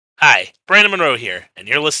Hi, Brandon Monroe here, and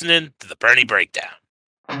you're listening to the Bernie Breakdown.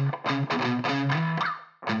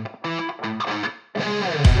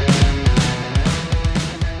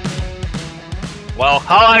 Well,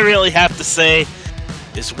 all I really have to say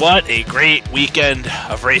is what a great weekend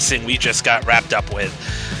of racing we just got wrapped up with.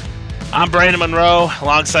 I'm Brandon Monroe.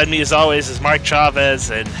 Alongside me, as always, is Mark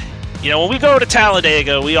Chavez. And, when we go to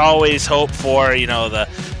Talladega, we always hope for, the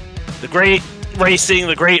great racing,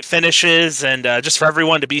 the great finishes, and just for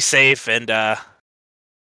everyone to be safe. And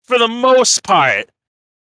for the most part,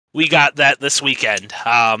 we got that this weekend.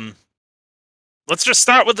 Let's just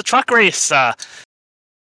start with the truck race.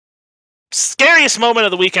 Scariest moment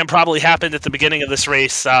of the weekend probably happened at the beginning of this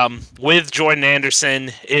race with Jordan Anderson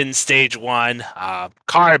in stage one.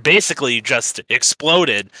 Car basically just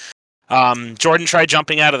exploded. Jordan tried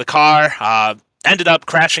jumping out of the car, ended up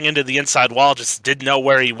crashing into the inside wall, just didn't know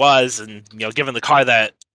where he was. And, given the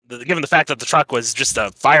fact that the truck was just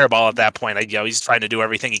a fireball at that point, he's trying to do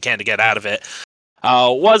everything he can to get out of it.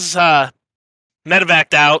 Was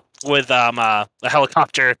medevaced out with a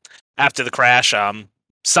helicopter after the crash.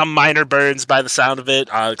 Some minor burns by the sound of it,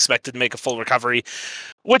 expected to make a full recovery,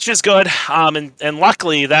 which is good. And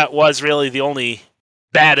luckily, that was really the only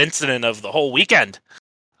bad incident of the whole weekend.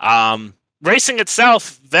 Racing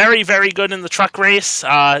itself, very, very good in the truck race.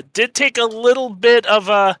 Did take a little bit of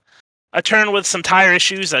a turn with some tire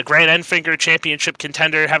issues. A Grant Enfinger championship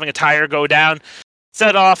contender having a tire go down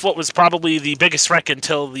set off what was probably the biggest wreck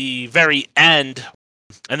until the very end.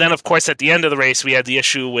 And then, of course, at the end of the race, we had the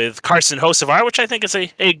issue with Carson Hocevar, which I think is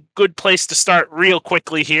a good place to start real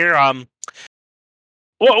quickly here.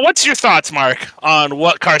 What's your thoughts, Mark, on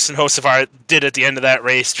what Carson Hocevar did at the end of that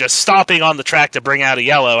race, just stopping on the track to bring out a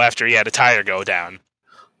yellow after he had a tire go down?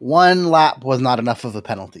 One lap was not enough of a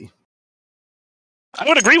penalty. I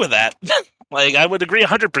would agree with that. I would agree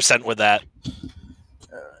 100% with that.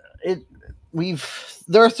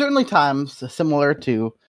 There are certainly times similar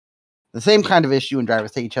to the same kind of issue when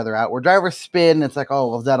drivers take each other out, where drivers spin. It's like, oh,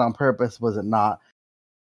 was that on purpose? Was it not?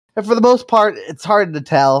 And for the most part, it's hard to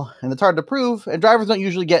tell, and it's hard to prove, and drivers don't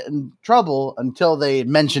usually get in trouble until they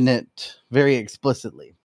mention it very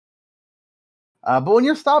explicitly. But when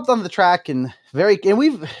you're stopped on the track,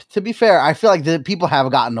 to be fair, I feel like the people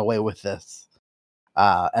have gotten away with this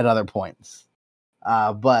at other points.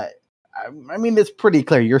 But I mean, it's pretty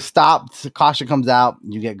clear. You're stopped, caution comes out,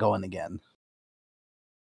 you get going again.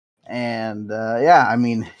 And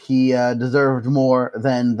he deserved more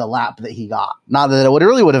than the lap that he got. Not that it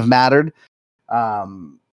really would have mattered.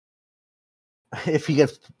 If he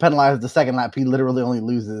gets penalized the second lap, he literally only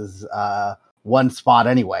loses one spot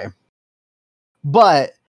anyway.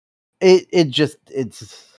 But you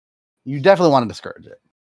definitely want to discourage it.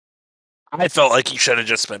 I felt like he should have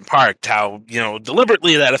just been parked. How,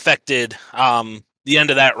 deliberately that affected the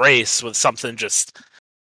end of that race with something just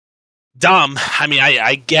dumb. I mean,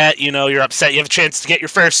 I get, you're upset. You have a chance to get your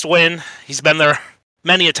first win. He's been there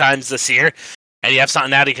many a times this year. And you have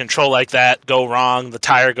something out of control like that go wrong. The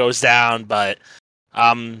tire goes down. But,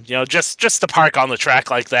 just to park on the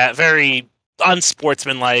track like that, very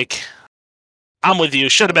unsportsmanlike. I'm with you.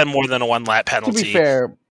 Should have been more than a one-lap penalty. To be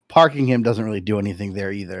fair, parking him doesn't really do anything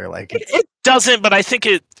there either. It doesn't, but I think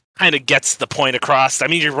it kind of gets the point across. I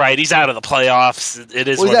mean, you're right. He's out of the playoffs. It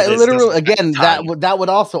is what it is. Literally, again, that would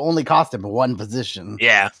also only cost him one position.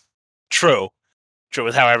 Yeah, true.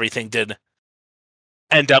 With how everything did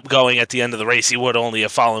end up going at the end of the race, he would only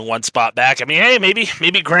have fallen one spot back. I mean, hey,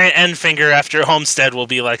 maybe Grant Enfinger after Homestead will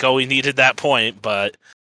be like, oh, we needed that point. But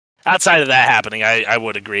outside of that happening, I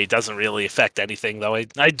would agree. It doesn't really affect anything, though.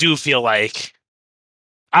 I do feel like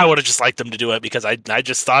I would have just liked them to do it because I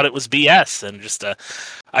just thought it was BS and just a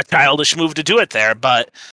childish move to do it there. But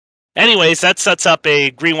anyways, that sets up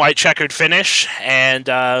a green-white checkered finish, and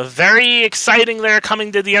very exciting there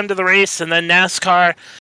coming to the end of the race. And then NASCAR,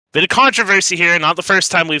 bit of controversy here, not the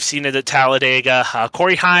first time we've seen it at Talladega.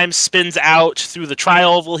 Corey Himes spins out through the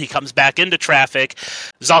tri-oval. He comes back into traffic.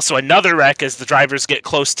 There's also another wreck as the drivers get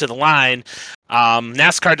close to the line.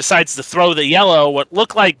 NASCAR decides to throw the yellow. What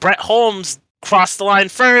looked like Brett Holmes crossed the line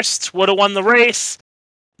first, would have won the race.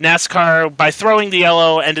 NASCAR, by throwing the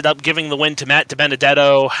yellow, ended up giving the win to Matt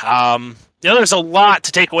DiBenedetto. There's a lot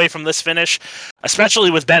to take away from this finish,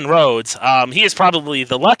 especially with Ben Rhodes. He is probably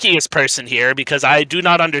the luckiest person here because I do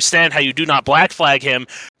not understand how you do not black flag him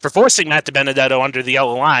for forcing Matt DiBenedetto under the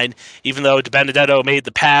yellow line, even though DiBenedetto made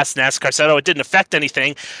the pass. NASCAR said, it didn't affect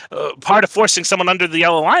anything. Part of forcing someone under the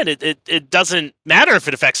yellow line, it doesn't matter if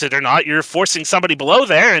it affects it or not. You're forcing somebody below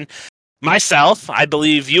there, and myself, I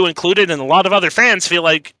believe you included, and a lot of other fans feel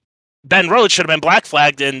like Ben Rhodes should have been black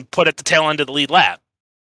flagged and put at the tail end of the lead lap.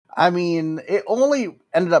 I mean, it only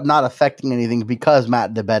ended up not affecting anything because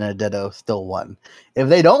Matt DiBenedetto still won. If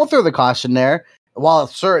they don't throw the caution there, while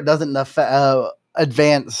sure it doesn't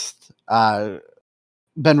advance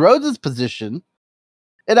Ben Rhodes' position,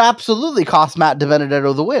 it absolutely cost Matt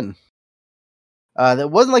DiBenedetto the win.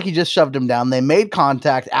 It wasn't like he just shoved him down. They made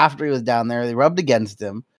contact after he was down there. They rubbed against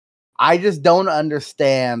him. I just don't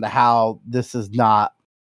understand how this is not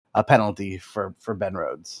a penalty for Ben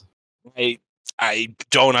Rhodes. I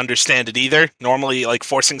don't understand it either. Normally, like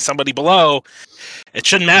forcing somebody below, it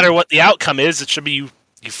shouldn't matter what the outcome is. It should be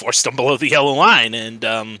you forced them below the yellow line, and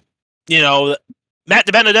Matt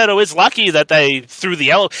DiBenedetto is lucky that they threw the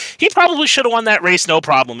yellow. He probably should have won that race, no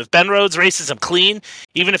problem. If Ben Rhodes races him clean,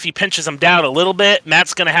 even if he pinches him down a little bit,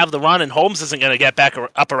 Matt's going to have the run, and Holmes isn't going to get back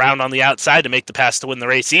up around on the outside to make the pass to win the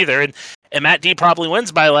race either. And Matt D probably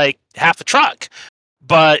wins by like half a truck.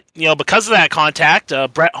 But, because of that contact,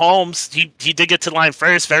 Brett Holmes, he did get to the line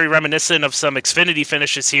first, very reminiscent of some Xfinity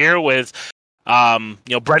finishes here with,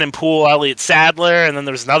 Brennan Poole, Elliott Sadler, and then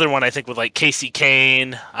there was another one, I think, with like Casey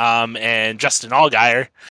Kane and Justin Allgaier.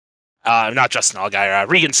 Not Justin Allgaier,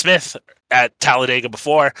 Regan Smith at Talladega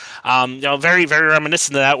before. Very, very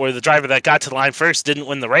reminiscent of that, where the driver that got to the line first didn't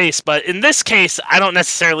win the race. But in this case, I don't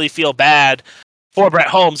necessarily feel bad for Brett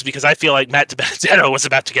Holmes because I feel like Matt DiBenedetto was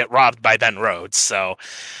about to get robbed by Ben Rhodes. So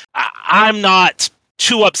I'm not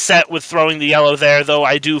too upset with throwing the yellow there, though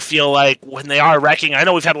I do feel like when they are wrecking, I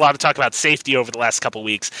know we've had a lot of talk about safety over the last couple of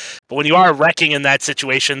weeks, but when you are wrecking in that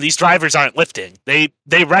situation, these drivers aren't lifting. They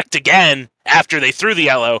wrecked again after they threw the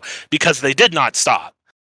yellow because they did not stop.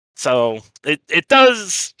 So it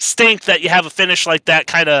does stink that you have a finish like that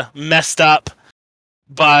kind of messed up,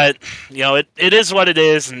 but it is what it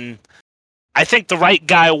is, and I think the right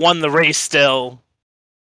guy won the race still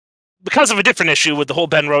because of a different issue with the whole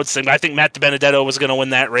Ben Rhodes thing. I think Matt DiBenedetto was going to win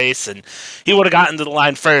that race, and he would have gotten to the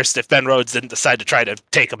line first if Ben Rhodes didn't decide to try to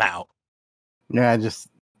take him out. Yeah, just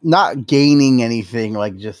not gaining anything.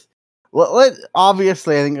 Like, just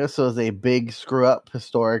obviously, I think this was a big screw up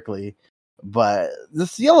historically, but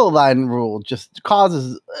this yellow line rule just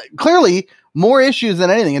causes clearly more issues than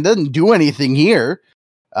anything. It doesn't do anything here.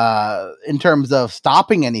 In terms of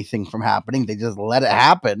stopping anything from happening, they just let it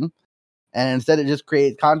happen, and instead it just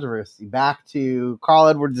creates controversy. Back to Carl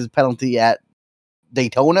Edwards' penalty at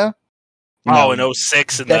Daytona. In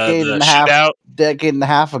 06 in the shootout. Decade and a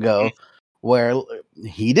half ago, where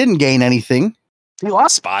he didn't gain anything. He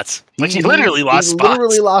lost spots. He literally lost spots.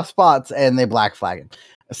 Literally lost spots, and they black flagged him.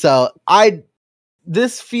 So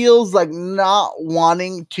this feels like not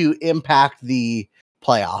wanting to impact the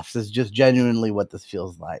playoffs is just genuinely what this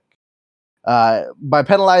feels like. By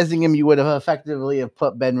penalizing him, you would have effectively have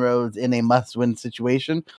put Ben Rhodes in a must-win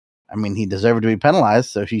situation. I mean, he deserved to be penalized,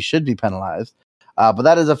 so he should be penalized. But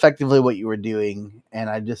that is effectively what you were doing, and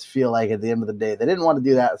I just feel like at the end of the day, they didn't want to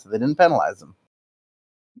do that, so they didn't penalize him.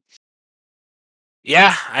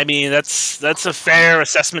 Yeah, I mean, that's a fair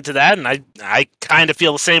assessment to that, and I kind of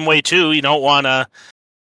feel the same way too. You don't want to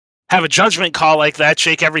have a judgment call like that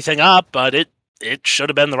shake everything up, but it should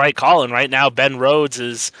have been the right call, and right now Ben Rhodes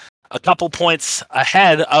is a couple points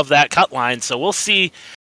ahead of that cut line, so we'll see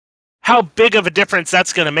how big of a difference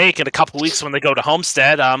that's going to make in a couple weeks when they go to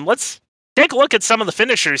Homestead. Let's take a look at some of the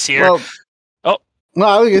finishers here. Well,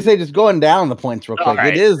 I was going to say, just going down the points real quick,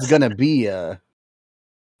 right. It is going to be a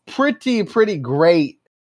pretty great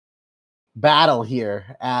battle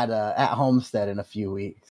here at Homestead in a few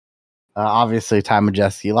weeks. Obviously, Ty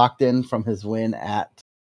Majeski locked in from his win at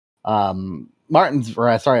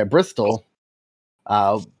at Bristol,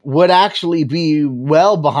 would actually be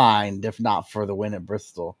well behind if not for the win at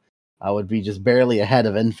Bristol. Would be just barely ahead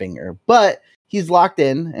of Enfinger, but he's locked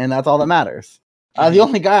in, and that's all that matters. The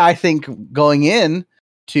only guy I think going in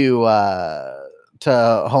to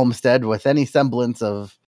Homestead with any semblance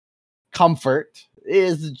of comfort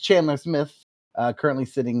is Chandler Smith, currently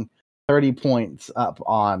sitting 30 points up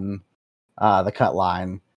on the cut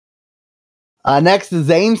line. Next is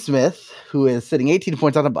Zane Smith, who is sitting 18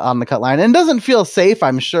 points on the cut line and doesn't feel safe,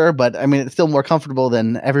 I'm sure, but I mean, it's still more comfortable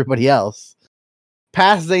than everybody else.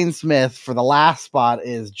 Past Zane Smith for the last spot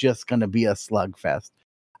is just going to be a slugfest.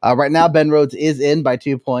 Right now, Ben Rhodes is in by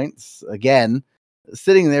 2 points. Again,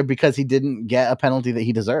 sitting there because he didn't get a penalty that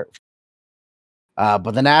he deserved.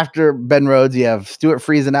 But then after Ben Rhodes, you have Stuart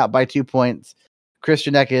Friesen out by 2 points.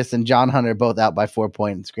 Christian Eckes and John Hunter both out by 4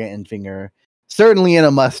 points. Grant Enfinger certainly in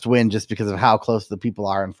a must-win just because of how close the people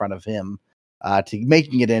are in front of him to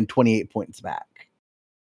making it in 28 points back.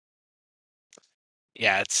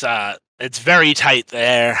 Yeah, it's very tight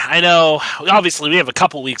there. I know, obviously, we have a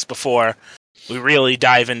couple weeks before we really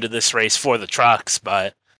dive into this race for the trucks,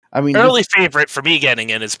 but I mean, Early favorite for me getting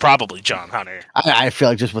in is probably John Hunter. I feel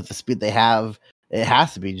like just with the speed they have, it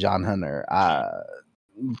has to be John Hunter.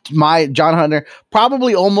 My John Hunter,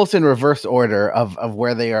 probably almost in reverse order of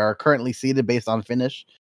where they are currently seated based on finish,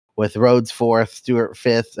 with Rhodes 4th, Stewart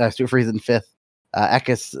 5th, Stewart Friesen 5th,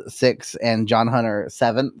 Eckes 6th, and John Hunter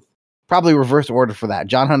 7th. Probably reverse order for that.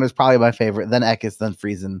 John Hunter's probably my favorite, then Eckes, then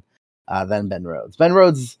Friesen, then Ben Rhodes. Ben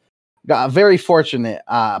Rhodes got very fortunate.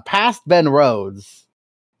 Past Ben Rhodes,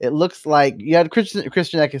 it looks like you had Christian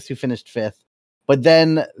Eckes who finished 5th, but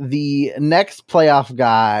then the next playoff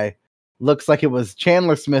guy looks like it was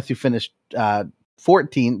Chandler Smith who finished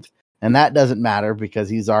 14th, and that doesn't matter because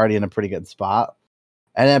he's already in a pretty good spot.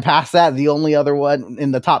 And then past that, the only other one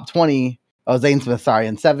in the top 20, Zane Smith,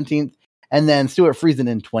 in 17th, and then Stewart Friesen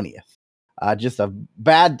in 20th. Just a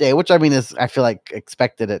bad day, which I mean is, I feel like,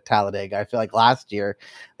 expected at Talladega. I feel like last year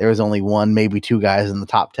there was only one, maybe two guys in the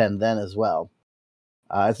top 10 then as well.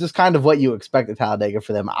 It's just kind of what you expect at Talladega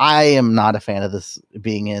for them. I am not a fan of this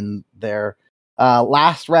being in their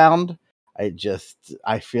last round.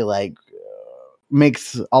 I feel like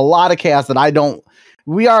makes a lot of chaos that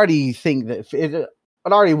we already think that it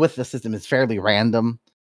already with the system is fairly random,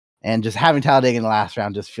 and just having Talladega in the last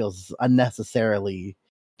round just feels unnecessarily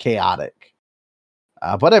chaotic.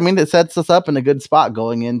 But I mean, it sets us up in a good spot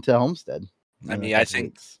going into Homestead. I mean, I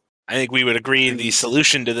think we would agree the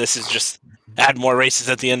solution to this is just add more races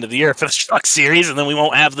at the end of the year for the Truck Series, and then we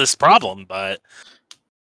won't have this problem. But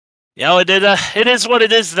it is what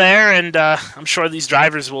it is there, and I'm sure these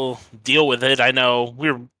drivers will deal with it. I know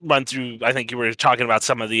we were run through. I think you were talking about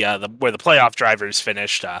some of the where the playoff drivers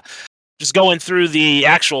finished. Just going through the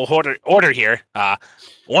actual order here.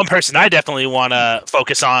 One person I definitely want to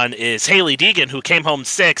focus on is Hailie Deegan, who came home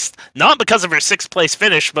 6th, not because of her 6th place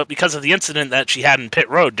finish, but because of the incident that she had in pit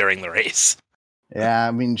road during the race. Yeah,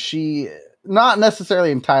 I mean, not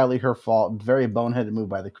necessarily entirely her fault. Very boneheaded move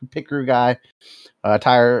by the pit crew guy,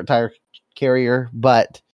 tire carrier,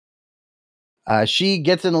 but she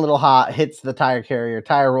gets in a little hot, hits the tire carrier,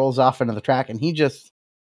 tire rolls off into the track, and he just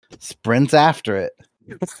sprints after it.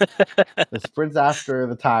 The sprints after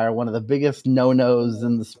the tire, one of the biggest no-nos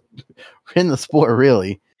in the sport,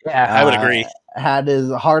 really. Yeah, I would agree. Had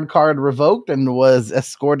his hard card revoked and was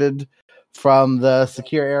escorted from the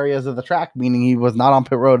secure areas of the track, meaning he was not on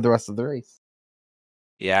pit road the rest of the race.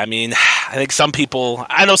 Yeah, I mean, I know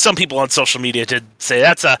some people on social media did say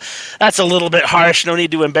that's a little bit harsh. No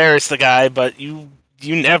need to embarrass the guy, but you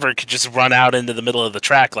never could just run out into the middle of the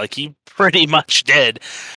track like he pretty much did.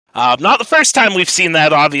 Not the first time we've seen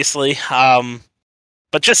that, obviously,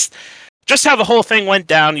 but just how the whole thing went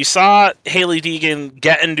down. You saw Hailie Deegan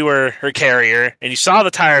get into her carrier, and you saw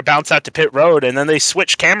the tire bounce out to pit road, and then they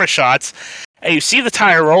switch camera shots, and you see the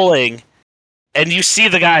tire rolling, and you see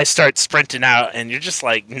the guy start sprinting out, and you're just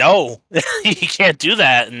like, no, you can't do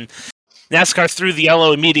that. And NASCAR threw the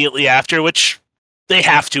yellow immediately after, which they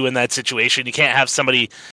have to in that situation. You can't have somebody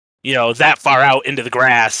that far out into the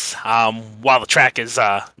grass while the track is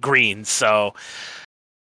green. So,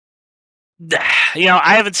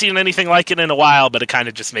 I haven't seen anything like it in a while, but it kind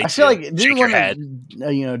of just makes you shake your head.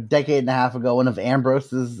 Decade and a half ago, one of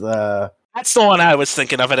Ambrose's. That's the one I was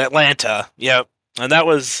thinking of in Atlanta. Yep, and that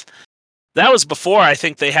was before I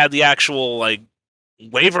think they had the actual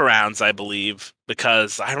waiver rounds, I believe,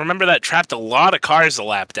 because I remember that trapped a lot of cars a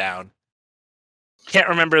lap down. Can't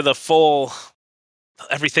remember the full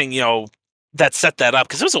everything that set that up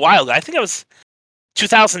because it was a while ago. I think it was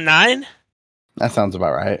 2009. That sounds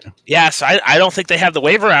about right. Yeah, so I don't think they had the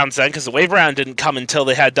waiver rounds then because the waiver round didn't come until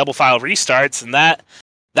they had double file restarts, and that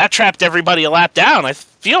trapped everybody a lap down. I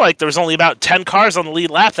feel like there was only about 10 cars on the lead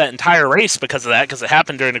lap that entire race because of that, because it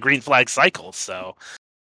happened during a green flag cycle. So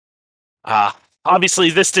obviously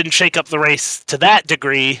this didn't shake up the race to that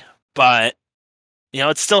degree, but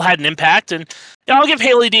it still had an impact, and I'll give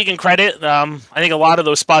Hailie Deegan credit. I think a lot of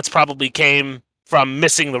those spots probably came from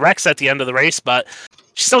missing the wrecks at the end of the race, but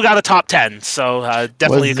she still got a top 10, so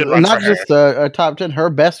definitely a good run for her. Not just a top 10, her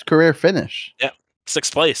best career finish. Yeah,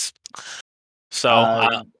 6th place.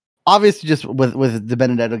 So obviously, just with De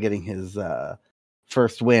Benedetto getting his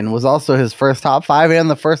first win was also his first top 5 and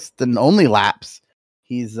the first and only laps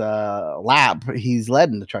he's led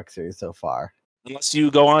in the Truck Series so far. Unless you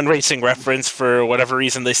go on Racing Reference, for whatever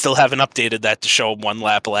reason, they still haven't updated that to show 1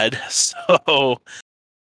 lap led. So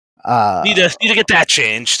need to get that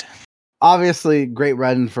changed. Obviously, great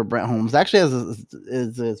run for Brent Holmes. Actually,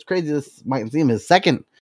 as crazy as this might seem, his second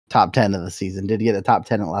top 10 of the season. Did get a top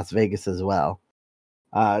 10 at Las Vegas as well.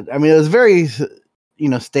 I mean, it was very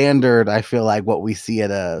standard. I feel like what we see at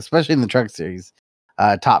especially in the Truck Series,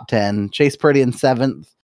 top 10. Chase Purdy in 7th.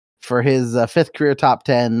 for his fifth career top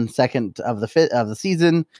 10, second of the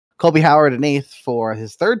season. Colby Howard in eighth for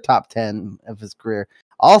his third top 10 of his career.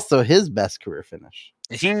 Also his best career finish.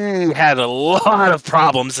 He had a lot of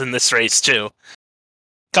problems in this race too.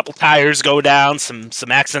 A couple tires go down, some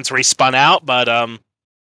accidents where he spun out, but was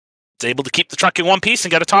able to keep the truck in one piece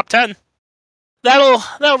and get a top 10.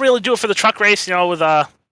 That'll really do it for the truck race, with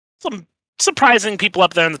some surprising people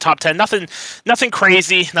up there in the top 10. Nothing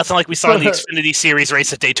crazy, nothing like we saw in the Xfinity Series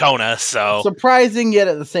race at Daytona. So surprising, yet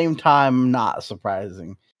at the same time not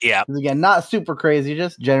surprising. Yeah. Again, not super crazy,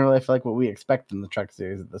 just generally I feel like what we expect in the truck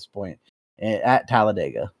series at this point at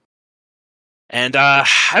Talladega. And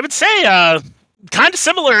I would say kind of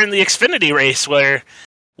similar in the Xfinity race where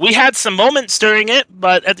we had some moments during it,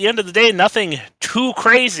 but at the end of the day, nothing too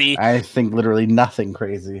crazy. I think literally nothing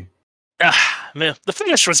crazy. Man, the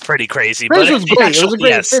finish was pretty crazy. Finish was great. It was a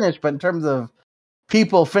great finish, but in terms of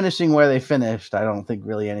people finishing where they finished, I don't think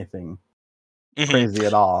really anything crazy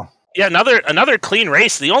at all. Yeah, another clean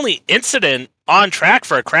race. The only incident on track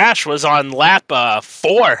for a crash was on lap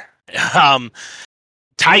 4.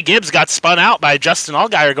 Ty Gibbs got spun out by Justin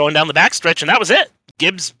Allgaier going down the backstretch, and that was it.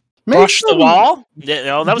 Gibbs brushed the wall.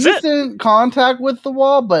 That was it. Decent contact with the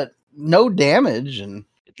wall, but no damage, and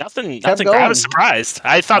nothing. I was surprised.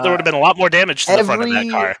 I thought there would have been a lot more damage to the front of that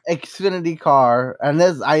car. Xfinity car, and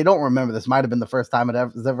this I don't remember. This might have been the first time it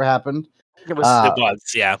has ever happened. It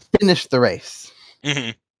was, yeah. Finished the race.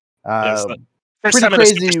 Mm-hmm. Pretty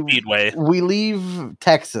crazy. Speedway. We leave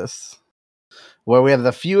Texas, where we have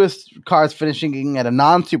the fewest cars finishing at a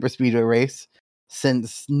non-super speedway race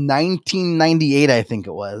since 1998, I think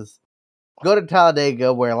it was. Go to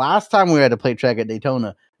Talladega, where last time we had a plate track at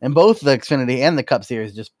Daytona, and both the Xfinity and the Cup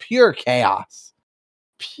Series, just pure chaos.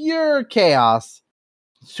 Pure chaos.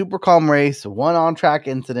 Super calm race, one on-track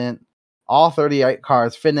incident, all 38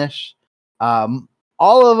 cars finish.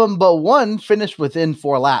 All of them but one finished within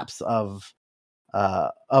 4 laps of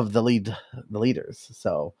the leaders.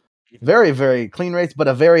 So very, very clean race, but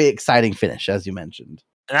a very exciting finish, as you mentioned.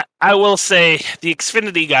 And I will say the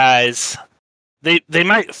Xfinity guys, they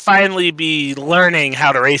might finally be learning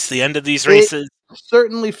how to race the end of these races. It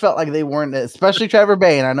certainly felt like they weren't, especially Trevor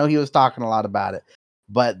Bayne. I know he was talking a lot about it,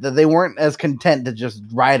 but that they weren't as content to just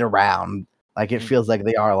ride around like it feels like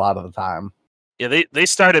they are a lot of the time. Yeah, they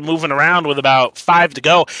started moving around with about 5 to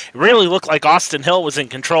go. It really looked like Austin Hill was in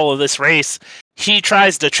control of this race. He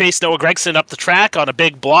tries to chase Noah Gragson up the track on a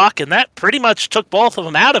big block, and that pretty much took both of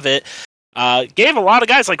them out of it. Gave a lot of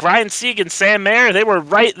guys like Ryan Sieg and Sam Mayer, they were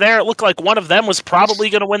right there. It looked like one of them was probably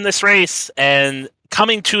going to win this race, and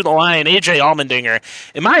coming to the line, AJ Allmendinger,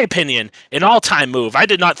 in my opinion, an all-time move. I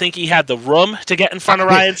did not think he had the room to get in front of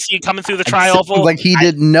Ryan Sieg coming through the tri-oval. Like he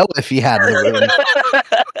didn't know if he had the room.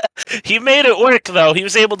 He made it work, though. He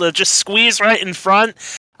was able to just squeeze right in front,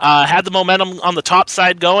 had the momentum on the top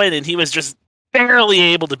side going, and he was just barely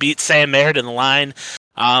able to beat Sam Mayer in the line.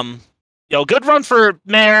 Good run for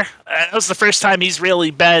Mayer. That was the first time he's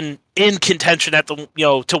really been in contention at the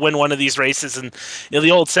to win one of these races. And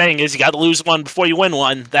the old saying is you got to lose one before you win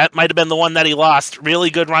one. That might have been the one that he lost. Really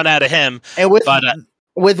good run out of him. And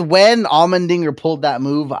with when Allmendinger pulled that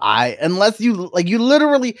move, unless you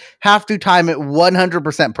literally have to time it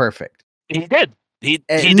 100% perfect. He did. He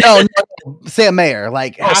did. No, Sam Mayer,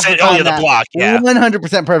 the block, yeah,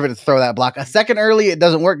 100% perfect to throw that block. A second early, it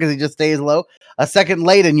doesn't work because he just stays low. A second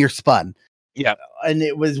late, and you're spun. Yeah, and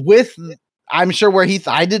it was with, I'm sure where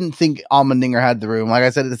I didn't think Allmendinger had the room. Like I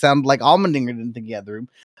said, it sounded like Allmendinger didn't think he had the room.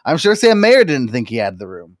 I'm sure Sam Mayer didn't think he had the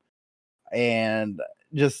room, and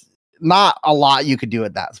just not a lot you could do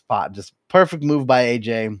at that spot. Just perfect move by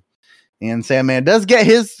AJ, and Sam Mayer does get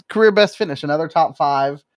his career best finish, another top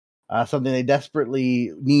 5. Something they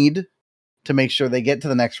desperately need to make sure they get to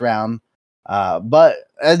the next round. But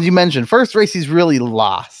as you mentioned, first race he's really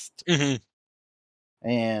lost. Mm-hmm.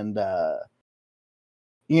 And,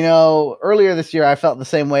 earlier this year I felt the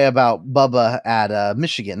same way about Bubba at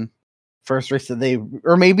Michigan. First race that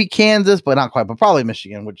or maybe Kansas, but not quite, but probably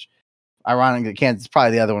Michigan, which ironically Kansas is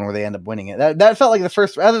probably the other one where they end up winning it. That felt like the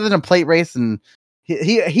first, other than a plate race, and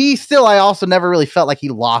he still, I also never really felt like he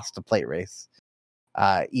lost a plate race.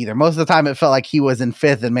 Either. Most of the time it felt like he was in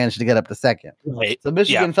 5th and managed to get up to 2nd. Right. So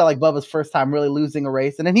Michigan felt like Bubba's first time really losing a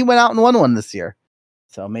race, and then he went out and won one this year.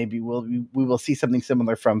 So maybe we will see something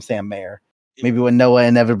similar from Sam Mayer. Maybe when Noah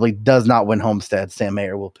inevitably does not win Homestead, Sam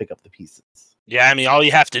Mayer will pick up the pieces. Yeah, I mean, all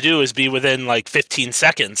you have to do is be within 15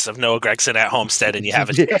 seconds of Noah Gragson at Homestead, and you have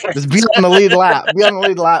a chance. Just be on the lead lap. Be on the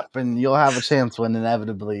lead lap, and you'll have a chance when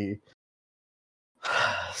inevitably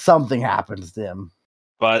something happens to him.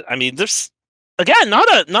 But I mean, there's again,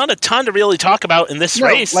 not a ton to really talk about in this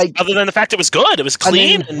race, other than the fact it was good. It was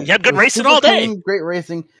clean, and you had good racing all day. Clean, great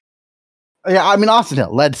racing. Yeah, I mean, Austin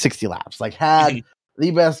Hill led 60 laps, had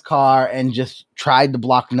the best car, and just tried to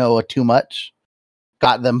block Noah too much.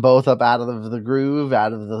 Got them both up out of the groove,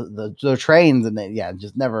 out of the trains, and they,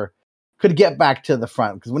 just never could get back to the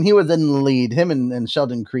front. Because when he was in the lead, him and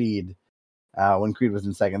Sheldon Creed, when Creed was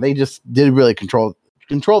in second, they just did really control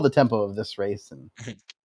the tempo of this race, and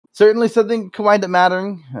certainly something could wind up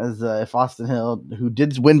mattering, as if Austin Hill, who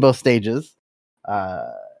did win both stages,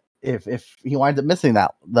 if he winds up missing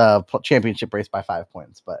the championship race by 5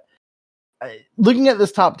 points. But looking at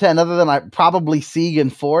this top 10, other than probably Sieg in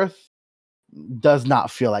fourth, does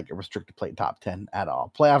not feel like a restricted plate top 10 at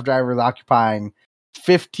all. Playoff drivers occupying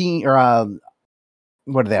 15 or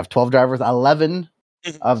what do they have? 12 drivers, 11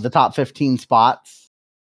 of the top 15 spots.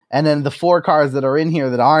 And then the 4 cars that are in here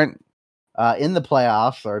that aren't in the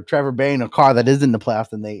playoffs, or Trevor Bayne, a car that is in the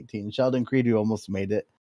playoffs in the 18, Sheldon Creed, who almost made it,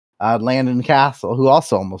 Landon Castle, who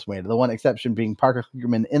also almost made it. The one exception being Parker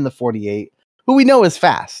Kligerman in the 48, who we know is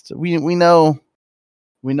fast. We know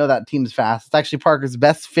that team's fast. It's actually Parker's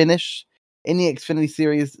best finish in the Xfinity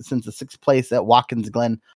Series since the 6th place at Watkins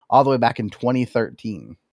Glen all the way back in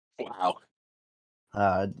 2013. Wow.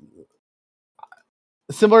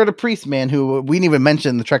 Similar to Priest, man, who we didn't even mention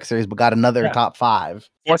in the Trek Series, but got another top 5.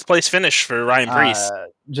 4th place finish for Ryan Priest.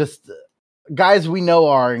 Just guys we know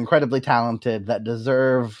are incredibly talented that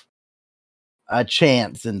deserve a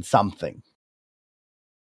chance in something.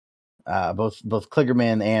 Both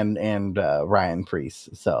Kligerman and Ryan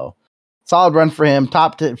Priest. So solid run for him.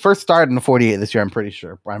 First start in the 48 this year, I'm pretty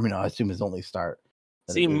sure. I mean, I assume his only start.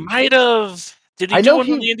 So he might have. Did he do one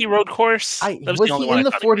on the Indy Road Course? Was he in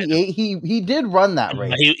the 48? He did run that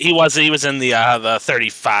race. He was in the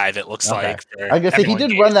 35. It looks like. I guess he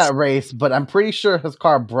did run that race, but I'm pretty sure his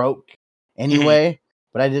car broke anyway.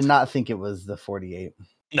 But I did not think it was the 48.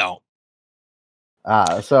 No.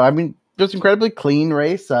 So I mean, just incredibly clean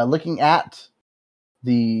race. Looking at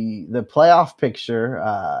the playoff picture,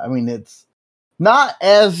 I mean, it's not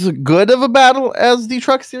as good of a battle as the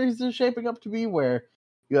Truck Series is shaping up to be, where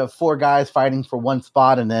you have 4 guys fighting for one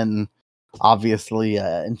spot, and then obviously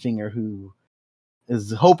Enfinger, who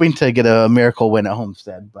is hoping to get a miracle win at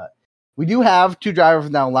Homestead. But we do have 2 drivers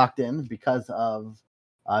now locked in because of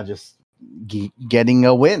just getting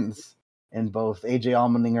wins. And both AJ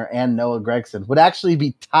Allmendinger and Noah Gragson would actually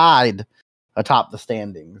be tied atop the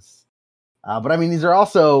standings. But I mean, these are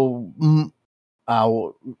also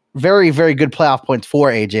very, very good playoff points for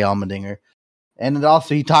AJ Allmendinger. And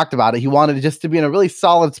also, he talked about it. He wanted just to be in a really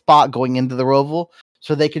solid spot going into the Roval,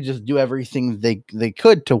 so they could just do everything they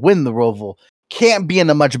could to win the Roval. Can't be in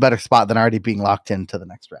a much better spot than already being locked into the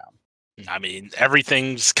next round. I mean,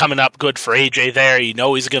 everything's coming up good for AJ there. You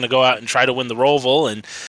know he's going to go out and try to win the Roval, and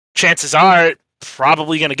chances are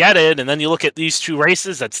probably going to get it. And then you look at these 2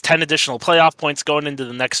 races, that's 10 additional playoff points going into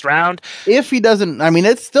the next round. If he doesn't, I mean,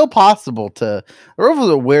 it's still possible to. The Roval's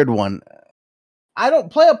a weird one.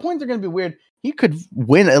 Playoff points are going to be weird. He could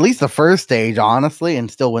win at least the first stage, honestly,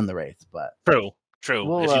 and still win the race. But true. If you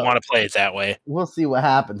want to play it that way, we'll see what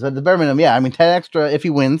happens. But the bare minimum, I mean, 10 extra if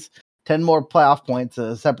he wins, 10 more playoff points,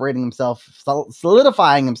 separating himself,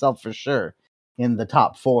 solidifying himself for sure in the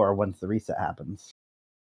top 4 once the reset happens.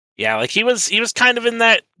 Yeah, like he was kind of in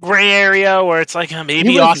that gray area where it's like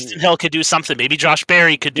maybe Austin Hill could do something, maybe Josh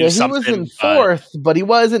Berry could do something. He was in 4th, but he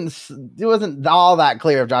wasn't all that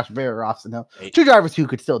clear of Josh Berry or Austin Hill. Right. 2 drivers who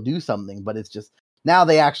could still do something, but it's just now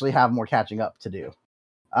they actually have more catching up to do.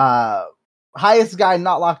 Highest guy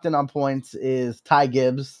not locked in on points is Ty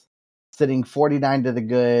Gibbs, sitting 49 to the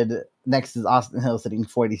good. Next is Austin Hill, sitting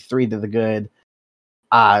 43 to the good.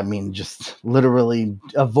 I mean, just literally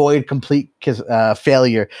avoid complete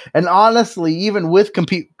failure. And honestly, even with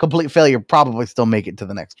complete failure, probably still make it to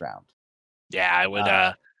the next round. Yeah,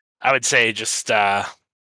 I would say just start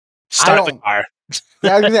the car.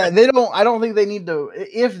 I don't think they need to.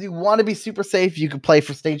 If you want to be super safe, you could play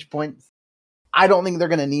for stage points. I don't think they're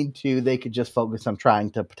going to need to. They could just focus on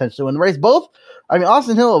trying to potentially win the race.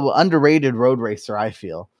 Austin Hill, underrated road racer, I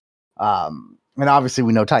feel. And obviously,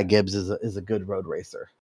 we know Ty Gibbs is a good road racer.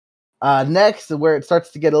 Next, where it starts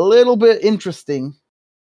to get a little bit interesting,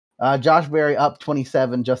 Josh Berry up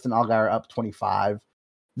 27, Justin Allgaier up 25.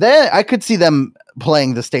 Then I could see them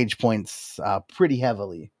playing the stage points pretty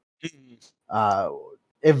heavily.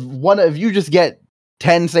 If you just get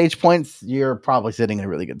 10 stage points, you're probably sitting in a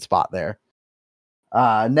really good spot there.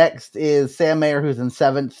 Next is Sam Mayer, who's in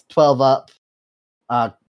 7th, 12 up.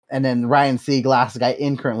 And then Ryan Sieg, last guy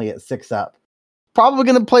in, currently at 6 up. Probably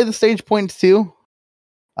going to play the stage points too.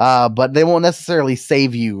 but they won't necessarily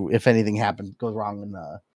save you if anything goes wrong in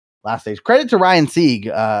the last stage. Credit to Ryan Sieg,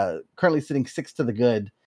 currently sitting 6 to the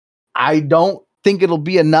good. I don't think it'll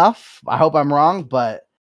be enough. I hope I'm wrong, but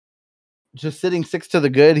just sitting 6 to the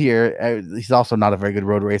good here. He's also not a very good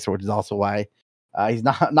road racer, which is also why he's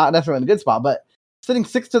not necessarily in a good spot. But sitting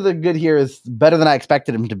 6 to the good here is better than I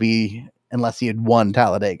expected him to be, unless he had won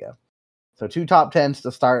Talladega. So 2 top 10s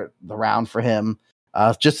to start the round for him.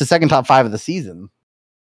 Just the second top 5 of the season.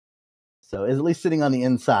 So is at least sitting on the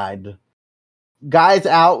inside. Guys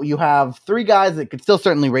out, you have 3 guys that could still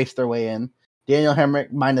certainly race their way in. Daniel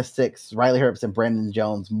Hemrick, -6. Riley Herbst and Brandon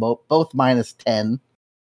Jones, both -10.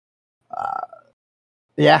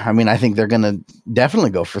 Yeah, I mean, I think they're going to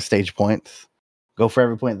definitely go for stage points. Go for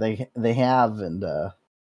every point they have. And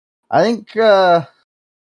I think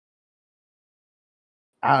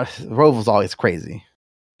Roval's always crazy.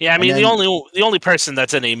 Yeah, I mean, then, the only person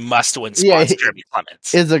that's in a must-win spot is Jeremy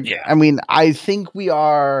Clements. I mean, I think we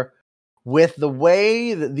are, with the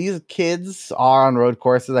way that these kids are on road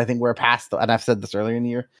courses, I think we're past, and I've said this earlier in the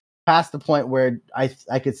year, past the point where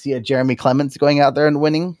I could see a Jeremy Clements going out there and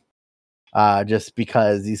winning. Just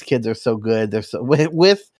because these kids are so good. They're so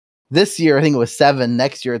with this year, I think it was 7.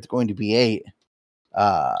 Next year, it's going to be 8.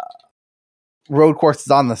 Road courses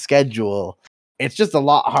on the schedule. It's just a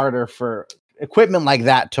lot harder for equipment like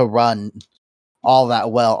that to run all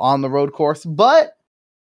that well on the road course, but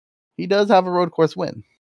he does have a road course win.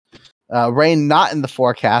 Rain not in the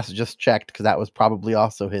forecast, just checked because that was probably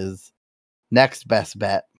also his next best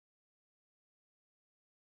bet.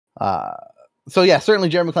 So yeah, certainly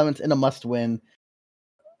Jeremy Clements in a must win.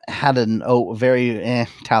 Had an very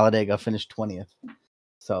Talladega, finished 20th.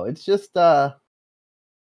 So it's just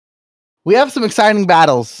we have some exciting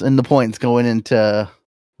battles in the points going into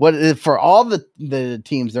what for all the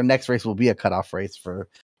teams. Their next race will be a cutoff race for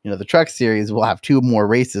the Truck Series. We'll have 2 more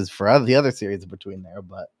races for the other series between there,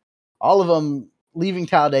 but all of them leaving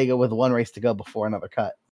Talladega with 1 race to go before another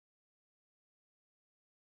cut.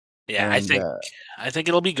 Yeah, and, I think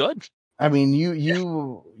it'll be good. I mean,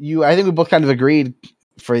 I think we both kind of agreed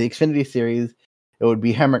for the Xfinity Series, it would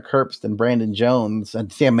be Hemrick Herbst and Brandon Jones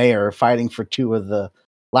and Sam Mayer fighting for 2 of the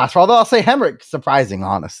last. Although I'll say Hemrick, surprising,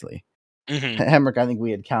 honestly. Mm-hmm. Hemrick, I think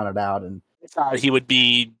we had counted out, and I thought he would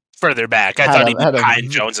be further back. I thought he'd be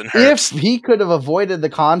behind Jones and Herbst. If he could have avoided the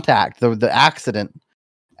contact, the accident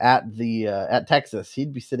at Texas,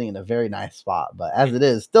 he'd be sitting in a very nice spot. But as it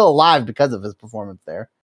is, still alive because of his performance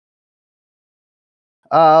there.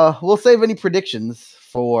 We'll save any predictions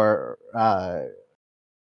for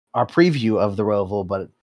our preview of the Roval, but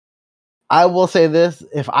I will say this: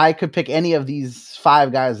 if I could pick any of these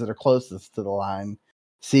 5 guys that are closest to the line,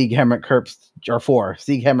 Sieg, Hemrick, Herbst, or 4,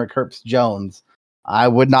 Sieg, Hemrick, Herbst, Jones, I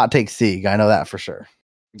would not take Sieg. I know that for sure.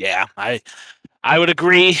 Yeah, I would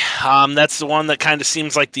agree. That's the one that kind of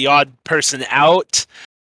seems like the odd person out.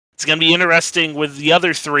 It's going to be interesting with the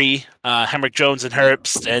other 3, Hemrick, Jones, and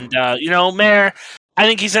Herbst. And, Mayer, I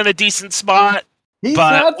think he's in a decent spot. He's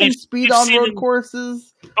had some speed on road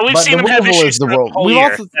courses. But we've seen him have issues the whole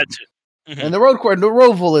year. And the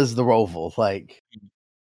Roval is the Roval. Like,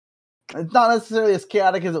 it's not necessarily as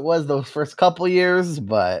chaotic as it was those first couple years,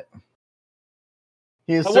 but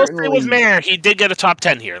I will say with Mayer, he did get a top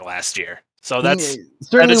 10 here last year. So he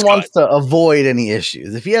certainly wants to avoid any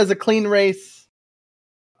issues. If he has a clean race,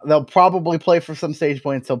 they'll probably play for some stage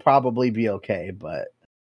points. He'll probably be okay, but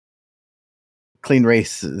clean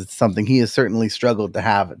race is something he has certainly struggled to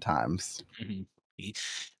have at times. Mm-hmm. He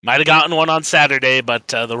might have gotten one on Saturday, but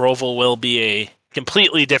the Roval will be a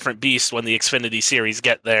completely different beast when the Xfinity Series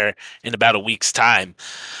get there in about a week's time.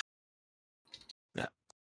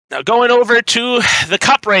 Now going over to the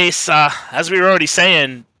Cup race, as we were already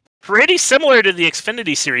saying, pretty similar to the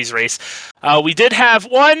Xfinity Series race. We did have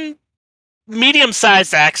one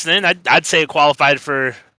medium-sized accident. I'd say it qualified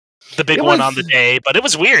for the big one on the day, but it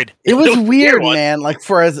was weird. It was weird, man. Like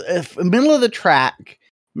for if middle of the track,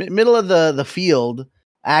 middle of the field,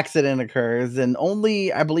 accident occurs, and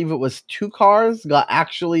only I believe it was 2 cars got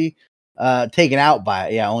actually taken out by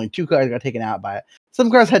it. Yeah, only 2 cars got taken out by it. Some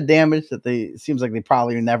cars had damage that seems like they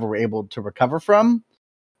probably never were able to recover from,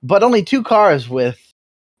 but only 2 cars with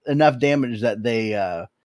enough damage that they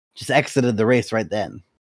just exited the race right then.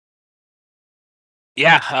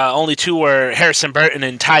 Yeah, only 2 were Harrison Burton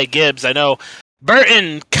and Ty Gibbs. I know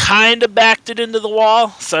Burton kind of backed it into the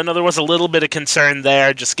wall, so I know there was a little bit of concern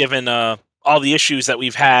there, just given all the issues that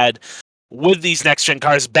we've had with these next-gen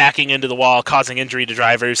cars backing into the wall, causing injury to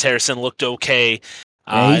drivers. Harrison looked okay.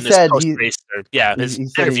 He said he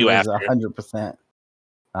was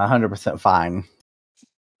 100% fine.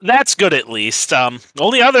 That's good, at least.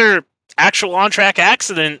 Only other actual on-track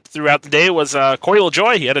accident throughout the day was Corey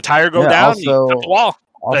LaJoy. He had a tire go Yeah, down. He hit the wall.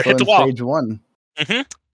 also Hit the in wall. stage one. Mm-hmm.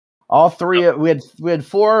 All three, we had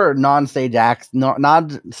 4 non-stage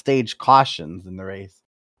cautions in the race.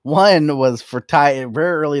 One was for Ty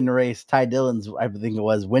very early in the race. Ty Dillon's, I think it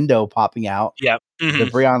was, window popping out. Yeah. Mm-hmm.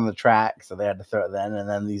 Debris on the track, so they had to throw it then. And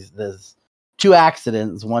then there's 2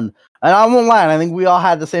 accidents. One, and I won't lie, I think we all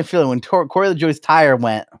had the same feeling when Corey LaJoy's tire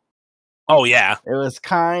went. Oh yeah, it was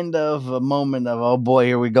kind of a moment of, oh boy,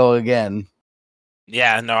 here we go again.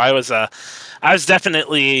 Yeah, no, I was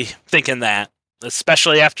definitely thinking that,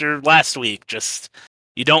 especially after last week. Just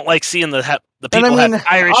you don't like seeing the people have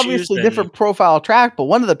tire issues. Obviously, different profile track, but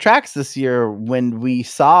one of the tracks this year when we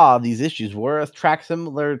saw these issues were a track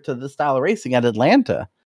similar to this style of racing at Atlanta.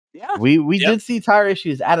 Yeah, we did see tire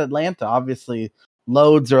issues at Atlanta. Obviously,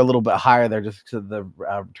 loads are a little bit higher there just because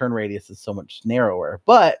the turn radius is so much narrower.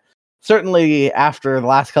 But certainly, after the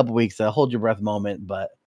last couple of weeks, a hold your breath moment,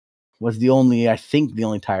 but was the only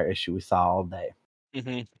tire issue we saw all day.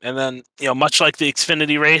 Mm-hmm. And then, much like the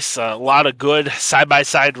Xfinity race, a lot of good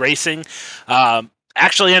side-by-side racing.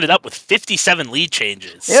 Actually ended up with 57 lead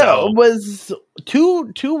changes. Yeah, so. It was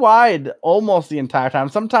too wide almost the entire time.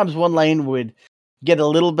 Sometimes one lane would get a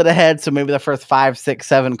little bit ahead, so maybe the first 5, 6,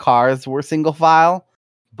 7 cars were single file,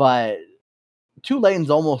 but 2 lanes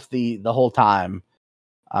almost the whole time.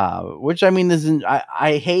 Which I mean isn't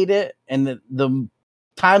I hate it, and the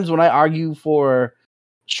times when I argue for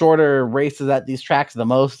shorter races at these tracks the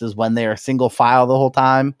most is when they are single file the whole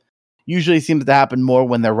time. Usually seems to happen more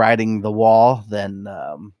when they're riding the wall than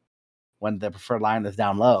when the preferred line is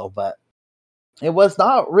down low, but it was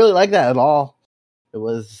not really like that at all. It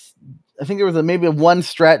was, I think there was maybe one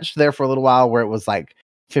stretch there for a little while where it was like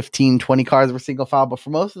 15, 20 cars were single file, but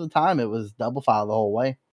for most of the time it was double file the whole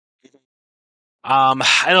way.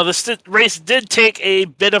 I know this race did take a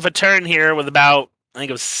bit of a turn here with about, I think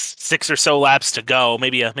it was 6 or so laps to go,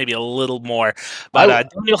 maybe a little more. But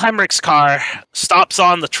Daniel Hemrick's car stops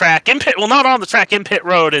on the track in pit. Well, not on the track, in pit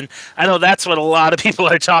road, and I know that's what a lot of people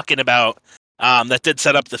are talking about. That did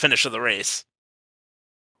set up the finish of the race.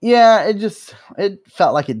 Yeah, it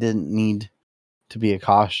felt like it didn't need to be a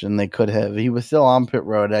caution. They could have. He was still on pit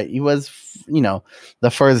road. He was, the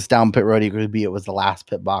furthest down pit road he could be. It was the last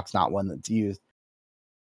pit box, not one that's used.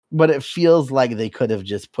 But it feels like they could have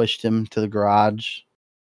just pushed him to the garage.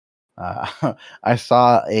 I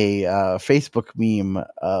saw a Facebook meme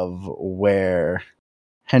of where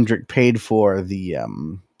Hendrick paid for the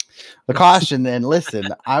caution. And listen,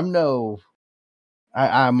 I'm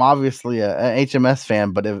obviously a HMS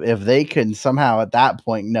fan, but if they can somehow at that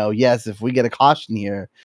point know, yes, if we get a caution here,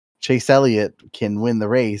 Chase Elliott can win the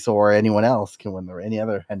race, or anyone else can win any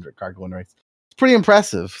other Hendrick car can win the race. It's pretty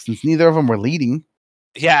impressive since neither of them were leading.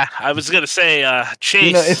 Yeah, I was gonna say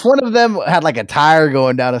Chase. If one of them had like a tire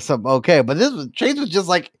going down or something, okay, but Chase was just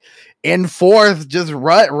like in fourth, just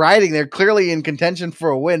riding. They're clearly in contention for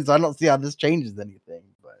a win, so I don't see how this changes anything.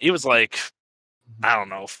 But he was like, I don't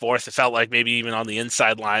know, fourth. It felt like maybe even on the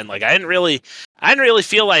inside line. Like I didn't really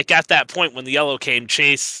feel like at that point when the yellow came,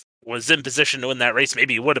 Chase was in position to win that race.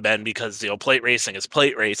 Maybe he would have been because plate racing is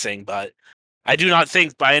plate racing, but I do not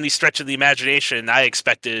think by any stretch of the imagination I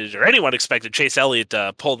expected, or anyone expected, Chase Elliott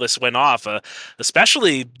to pull this win off,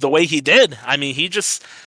 especially the way he did. I mean, he just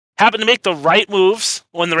happened to make the right moves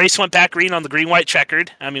when the race went back green on the green-white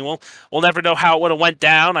checkered. I mean, we'll never know how it would have went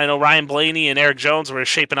down. I know Ryan Blaney and Eric Jones were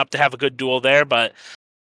shaping up to have a good duel there, but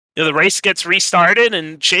the race gets restarted,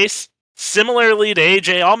 and Chase, similarly to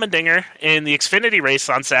AJ Allmendinger in the Xfinity race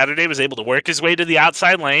on Saturday, was able to work his way to the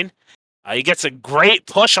outside lane. He gets a great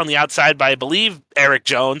push on the outside by, I believe, Eric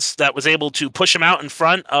Jones that was able to push him out in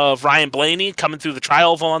front of Ryan Blaney coming through the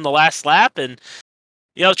tri-oval on the last lap. And,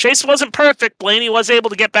 Chase wasn't perfect. Blaney was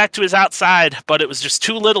able to get back to his outside, but it was just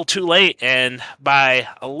too little too late. And by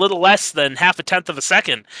a little less than half a tenth of a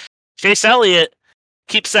second, Chase Elliott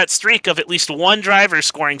keeps that streak of at least one driver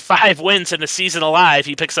scoring 5 wins in a season alive.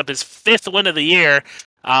 He picks up his 5th win of the year.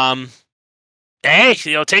 Hey,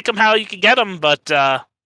 take him how you can get him, but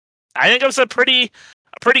I think it was a pretty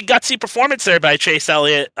gutsy performance there by Chase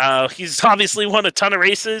Elliott. He's obviously won a ton of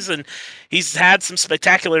races, and he's had some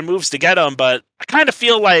spectacular moves to get him, but I kind of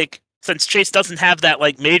feel like since Chase doesn't have that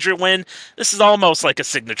major win, this is almost like a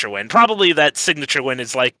signature win. Probably that signature win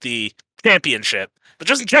is like the championship, but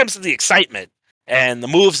just in terms of the excitement and the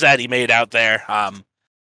moves that he made out there,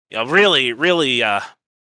 really, really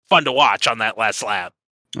fun to watch on that last lap.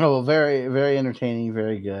 Oh, well, very, very entertaining,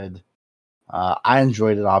 very good. I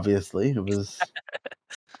enjoyed it. Obviously, it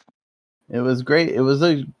was great. It was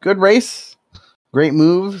a good race, great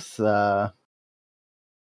moves.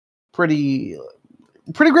 Pretty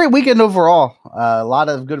pretty great weekend overall. A lot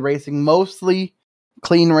of good racing, mostly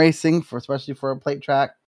clean racing, especially for a plate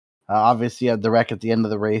track. Obviously, you had the wreck at the end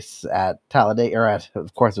of the race at Talladega,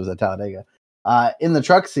 of course, it was at Talladega. In the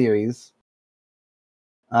truck series,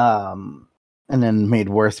 and then made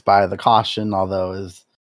worse by the caution, although it was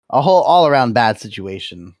a whole all around bad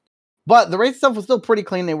situation. But the race stuff was still pretty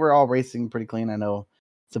clean. They were all racing pretty clean. I know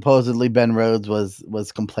supposedly Ben Rhodes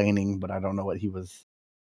was complaining, but I don't know what he was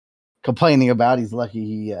complaining about. He's lucky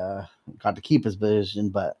he got to keep his position.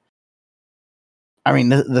 But I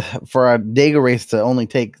mean, for a Dega race to only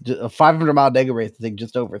take a 500-mile Dega race to take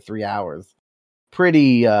just over 3 hours,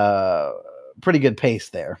 pretty good pace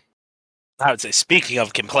there. I would say, speaking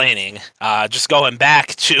of complaining, just going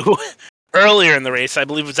back to earlier in the race, I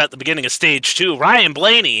believe it was at the beginning of stage 2, Ryan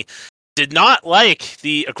Blaney did not like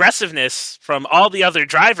the aggressiveness from all the other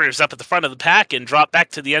drivers up at the front of the pack and dropped back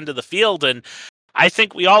to the end of the field. And I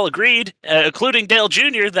think we all agreed, including Dale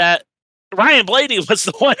Jr., that Ryan Blaney was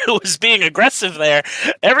the one who was being aggressive there.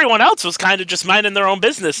 Everyone else was kind of just minding their own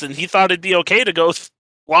business, and he thought it'd be okay to go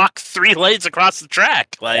walk 3 lanes across the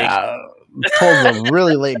track. Pulls a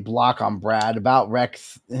really late block on Brad, about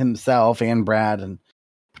wrecks himself and Brad and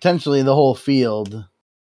potentially the whole field.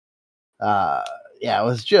 It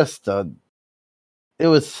was just it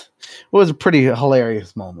was a pretty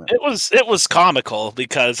hilarious moment. It was comical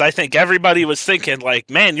because I think everybody was thinking, like,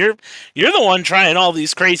 man, you're the one trying all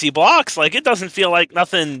these crazy blocks. Like, it doesn't feel like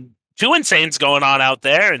nothing too insane's going on out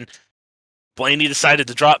there. And Blaney decided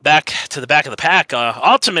to drop back to the back of the pack.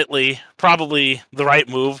 Ultimately, probably the right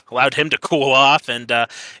move, allowed him to cool off. And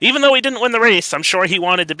even though he didn't win the race, I'm sure he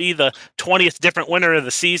wanted to be the 20th different winner of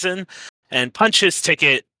the season and punch his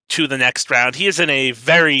ticket to the next round. He is in a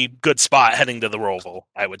very good spot heading to the Roval,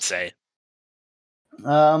 I would say.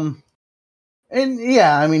 And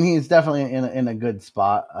yeah, I mean, he's definitely in a good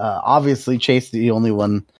spot. Obviously, Chase the only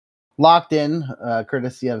one locked in,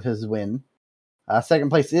 courtesy of his win. Second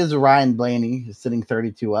place is Ryan Blaney, sitting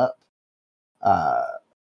 32 up.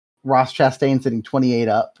 Ross Chastain sitting 28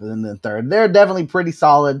 up, and then third. They're definitely pretty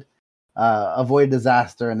solid. Avoid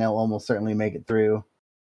disaster, and they'll almost certainly make it through.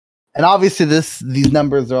 And obviously, these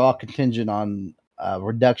numbers are all contingent on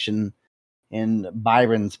reduction in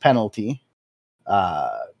Byron's penalty.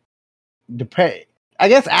 I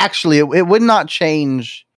guess actually it would not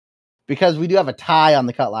change because we do have a tie on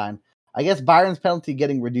the cut line. I guess Byron's penalty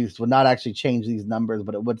getting reduced would not actually change these numbers,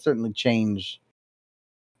 but it would certainly change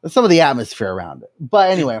some of the atmosphere around it.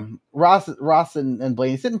 But anyway, Ross and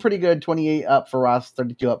Blaney sitting pretty good. 28 up for Ross,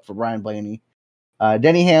 32 up for Ryan Blaney.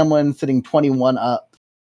 Denny Hamlin sitting 21 up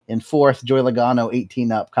in fourth. Joey Logano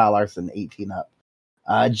 18 up. Kyle Larson 18 up.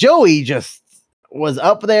 Joey just was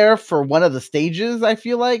up there for one of the stages, I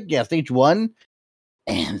feel like. Yeah, stage 1.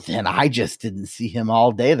 And then I just didn't see him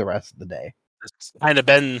all day the rest of the day. It's kind of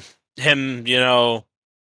been him,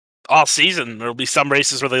 all season. There'll be some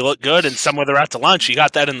races where they look good and some where they're out to lunch. You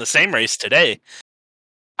got that in the same race today.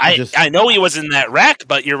 I know he was in that wreck,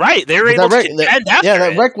 but you're right. They were able to contend after Yeah,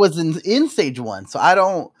 that wreck was in stage 1.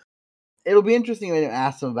 So it'll be interesting when you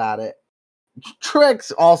ask him about it.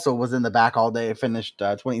 Truex also was in the back all day, finished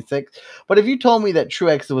 26th. But if you told me that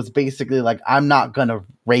Truex was basically like, I'm not going to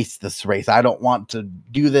race this race, I don't want to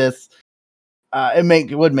do this,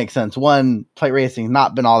 it would make sense. One, plate racing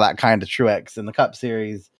not been all that kind of Truex in the Cup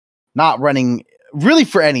Series, not running really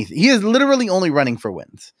for anything. He is literally only running for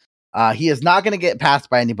wins. He is not going to get passed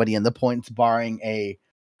by anybody in the points, barring a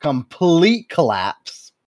complete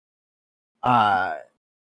collapse.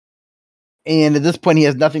 And at this point, he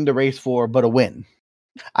has nothing to race for but a win.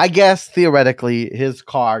 I guess, theoretically, his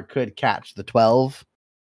car could catch the 12.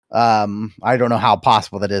 I don't know how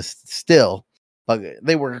possible that is still. But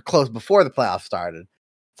they were close before the playoffs started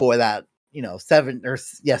for that,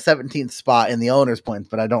 17th spot in the owner's points,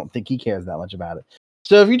 but I don't think he cares that much about it.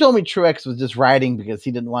 So if you told me Truex was just riding because he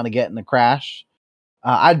didn't want to get in a crash,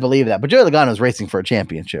 I'd believe that. But Joey Logano was racing for a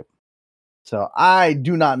championship. So I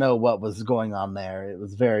do not know what was going on there. It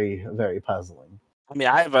was very, very puzzling. I mean,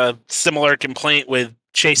 I have a similar complaint with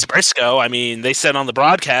Chase Briscoe. I mean, they said on the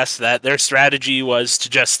broadcast that their strategy was to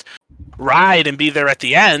just ride and be there at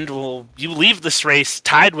the end. Well, you leave this race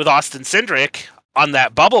tied with Austin Cindric on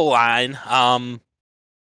that bubble line. I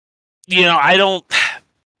don't.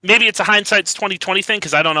 Maybe it's a hindsight's 2020 thing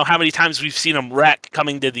because I don't know how many times we've seen him wreck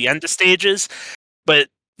coming to the end of stages. But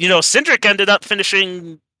Cindric ended up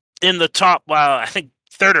finishing in the top, I think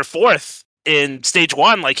 3rd or 4th in stage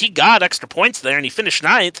 1. Like, he got extra points there and he finished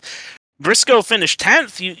 9th. Briscoe finished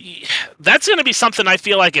 10th. That's going to be something I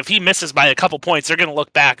feel like if he misses by a couple points, they're going to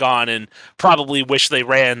look back on and probably wish they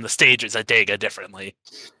ran the stages at Dega differently.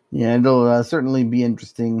 Yeah, it'll certainly be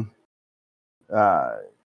interesting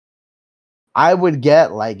I would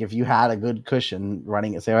get, like, if you had a good cushion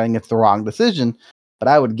running it, say I think it's the wrong decision, but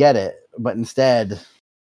I would get it. But instead,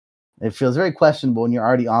 it feels very questionable when you're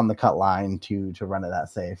already on the cut line to run it that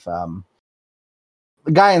safe.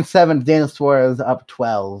 The guy in 7th, Daniel Suarez, up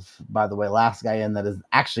 12, by the way. Last guy in that is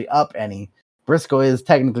actually up any. Briscoe is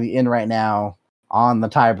technically in right now on the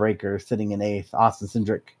tiebreaker, sitting in 8th. Austin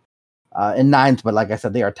Cindric in 9th, but like I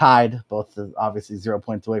said, they are tied, both obviously 0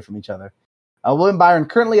 points away from each other. William Byron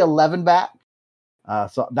currently 11 back,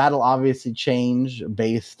 so that'll obviously change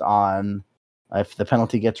based on if the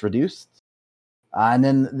penalty gets reduced. And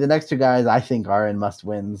then the next two guys I think are in must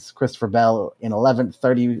wins. Christopher Bell in 11th,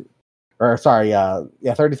 33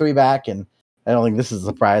 back, and I don't think this is a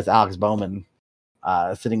surprise. Alex Bowman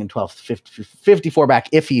sitting in 12th, 54 back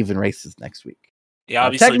if he even races next week. Yeah,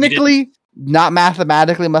 obviously technically not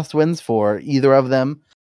mathematically must wins for either of them.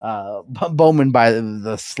 Bowman by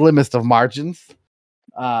the slimmest of margins,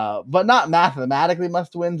 but not mathematically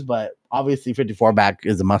must wins. But obviously 54 back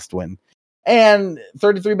is a must win, and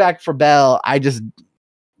 33 back for Bell. I just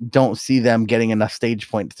don't see them getting enough stage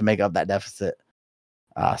points to make up that deficit.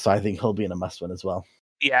 So I think he'll be in a must-win as well.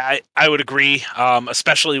 Yeah, I would agree,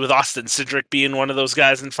 especially with Austin Cindric being one of those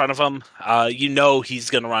guys in front of him. He's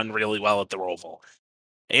going to run really well at the Roval.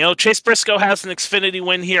 And, Chase Briscoe has an Xfinity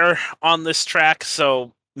win here on this track,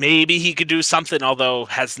 so maybe he could do something, although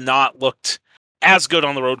has not looked as good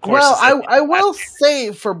on the road courses. Well, I will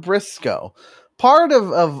say for Briscoe, part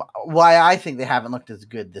of why I think they haven't looked as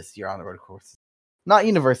good this year on the road courses, not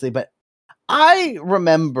universally, but I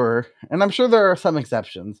remember, and I'm sure there are some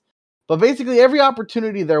exceptions, but basically every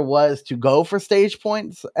opportunity there was to go for stage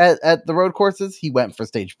points at the road courses, he went for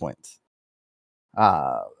stage points.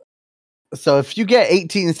 So if you get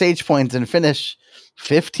 18 stage points and finish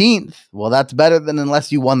 15th, well, that's better than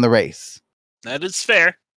unless you won the race. That is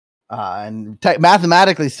fair. And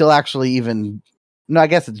mathematically still actually I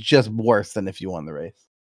guess it's just worse than if you won the race.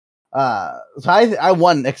 So I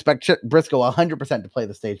expect Briscoe 100% to play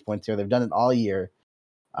the stage points here. They've done it all year.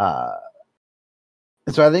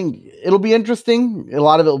 So I think it'll be interesting. A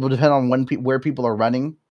lot of it will depend on where people are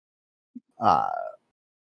running.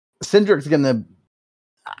 Cindric's gonna.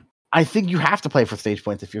 I think you have to play for stage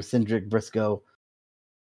points if you're Cindric, Briscoe,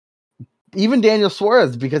 even Daniel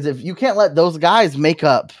Suarez, because if you can't let those guys make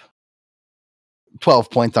up 12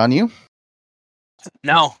 points on you.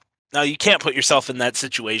 No, you can't put yourself in that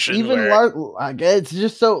situation. Even it's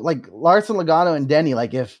just so like Larson, Logano, and Denny.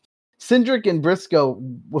 Like if Cindric and Briscoe,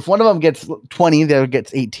 if one of them gets 20, the other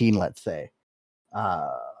gets 18, let's say.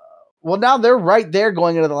 Well, now they're right there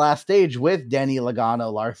going into the last stage with Denny,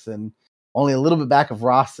 Logano, Larson, only a little bit back of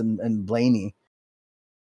Ross and Blaney.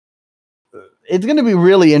 It's going to be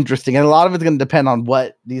really interesting, and a lot of it's going to depend on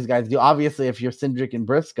what these guys do. Obviously, if you're Cindric and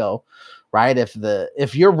Briscoe, right?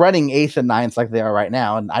 If you're running 8th and 9th like they are right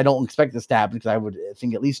now, and I don't expect this to happen because I would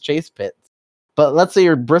think at least Chase pits. But let's say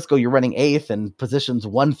you're Briscoe, you're running 8th, and positions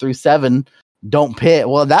 1 through 7 don't pit.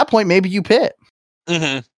 Well, at that point, maybe you pit.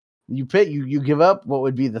 Mm-hmm. You pit. You give up what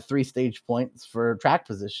would be the 3 stage points for track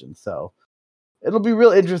position. So it'll be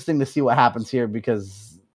real interesting to see what happens here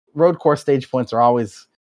because road course stage points are always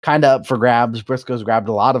kind of up for grabs. Briscoe's grabbed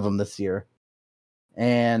a lot of them this year,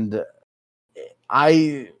 and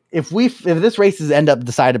if this race is end up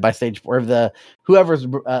decided by stage, or if whoever's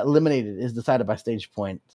eliminated is decided by stage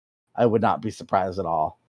point, I would not be surprised at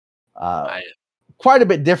all. Quite a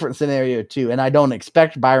bit different scenario too, and I don't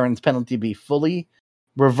expect Byron's penalty to be fully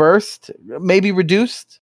reversed, maybe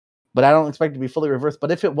reduced, but I don't expect it to be fully reversed.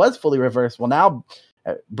 But if it was fully reversed, well, now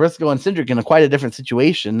Briscoe and Cindric in quite a different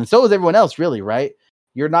situation, and so is everyone else, really, right?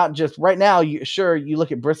 You're not just right now. You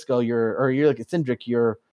look at Briscoe, you look at Cindric,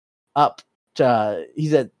 you're up to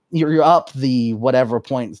you're up the whatever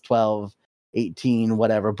points, 12, 18,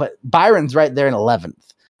 whatever. But Byron's right there in 11th.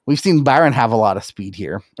 We've seen Byron have a lot of speed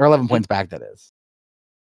here, or 11 points back. That is.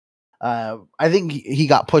 I think he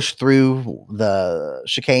got pushed through the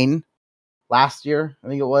chicane last year. I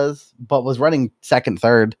think it was, but was running second,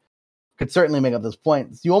 third. Could certainly make up those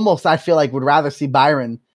points. You almost, I feel like, would rather see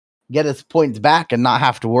Byron get his points back and not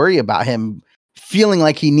have to worry about him feeling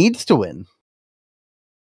like he needs to win.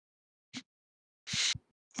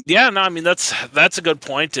 Yeah, no, I mean that's a good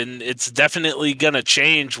point, and it's definitely gonna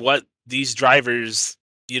change what these drivers,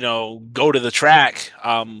 go to the track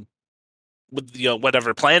with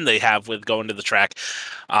whatever plan they have with going to the track.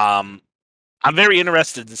 I'm very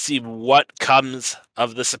interested to see what comes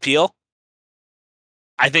of this appeal.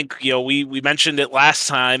 I think we mentioned it last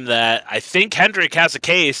time that I think Hendrick has a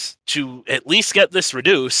case to at least get this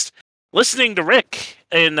reduced. Listening to Rick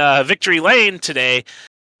in Victory Lane today,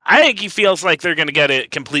 I think he feels like they're going to get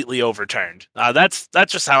it completely overturned. That's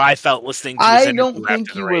just how I felt listening to his I interview don't after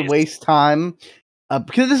think the you would race. waste time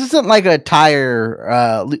because this isn't like a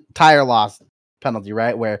tire loss penalty,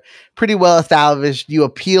 right? Where pretty well established, you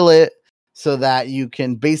appeal it so that you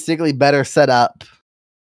can basically better set up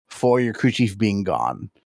for your crew chief being gone.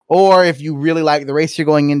 Or if you really like the race you're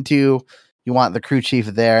going into, you want the crew chief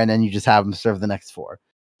there, and then you just have him serve the next 4.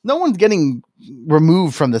 No one's getting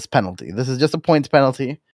removed from this penalty. This is just a points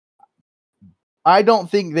penalty. I don't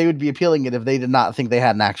think they would be appealing it if they did not think they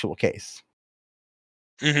had an actual case.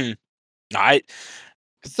 Mm-hmm.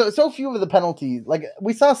 So few of the penalties, like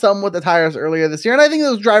we saw some with the tires earlier this year, and I think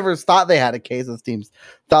those drivers thought they had a case. Those teams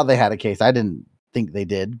thought they had a case. I didn't think they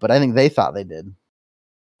did, but I think they thought they did.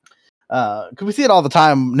 Because we see it all the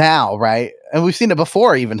time now, right? And we've seen it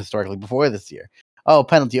before, even historically, before this year. Oh,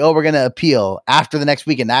 penalty. Oh, we're going to appeal after the next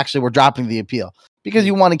weekend. Actually, we're dropping the appeal because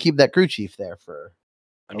you want to keep that crew chief there for.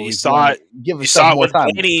 I mean, you saw it. Give You saw stuff it more with time.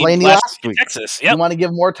 Blaney last week. Texas. Yep. You want to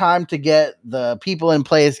give more time to get the people in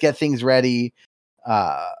place, get things ready.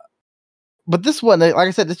 But this one, like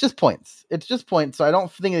I said, it's just points. It's just points. So I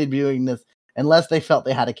don't think they'd be doing this unless they felt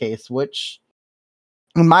they had a case, which,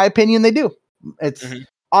 in my opinion, they do. It's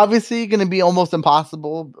obviously going to be almost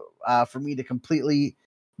impossible for me to completely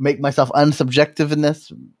make myself unsubjective in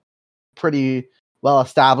this. Pretty well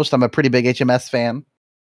established. I'm a pretty big HMS fan.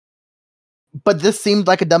 But this seemed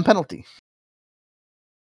like a dumb penalty.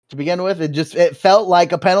 To begin with, it felt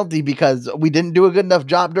like a penalty because we didn't do a good enough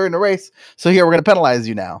job during the race. So here we're going to penalize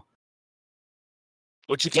you now.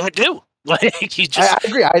 Which you can't do. Like you I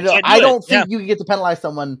agree. I don't think you can get to penalize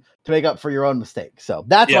someone to make up for your own mistake. So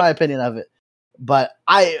that's my opinion of it. But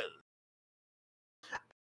I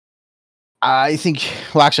think,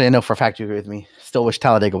 well, actually, I know for a fact you agree with me. Still wish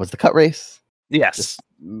Talladega was the cut race. Yes. Just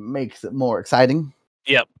makes it more exciting.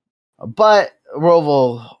 Yep. But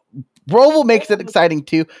Roval makes it exciting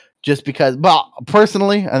too, just because, well,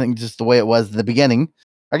 personally, I think just the way it was at the beginning.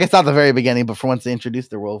 I guess not the very beginning, but for once they introduced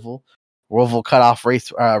the Roval cut off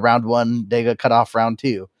race round 1, Dega cut off round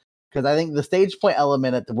 2. Because I think the stage point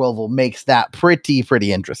element at the Roval makes that pretty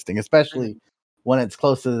interesting, especially when it's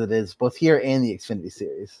close as it is, both here and the Xfinity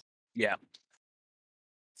Series. Yeah.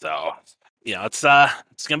 So, it's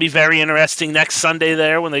gonna be very interesting next Sunday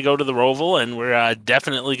there when they go to the Roval, and we're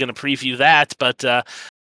definitely gonna preview that. But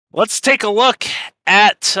let's take a look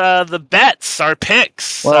at the bets, our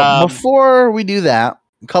picks. Well, before we do that,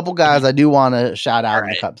 a couple guys I do want to shout out in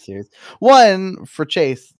the Cup Series. One for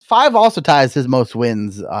Chase. 5 also ties his most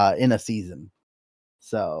wins in a season.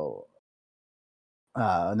 So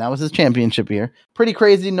and that was his championship year. Pretty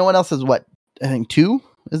crazy. No one else has what? I think 2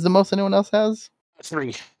 is the most anyone else has.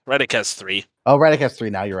 3. Reddick has 3. Oh, Reddick has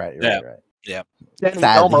 3 now. You're right. You're right. Yeah.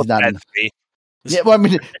 Sad he's not in 3. Yeah, well, I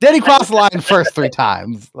mean, Denny crossed the line first 3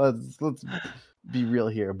 times. Let's be real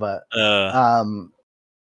here, but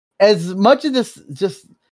as much as this just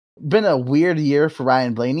been a weird year for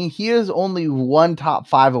Ryan Blaney, he is only 1 top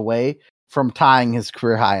 5 away from tying his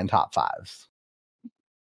career high in top 5s.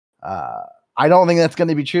 I don't think that's going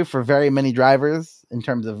to be true for very many drivers in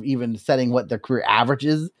terms of even setting what their career average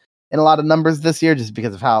is in a lot of numbers this year, just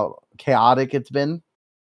because of how chaotic it's been.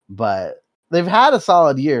 But they've had a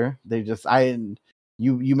solid year. They just,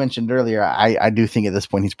 you mentioned earlier, I do think at this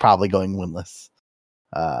point he's probably going winless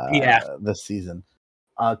this season.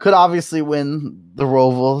 Could obviously win the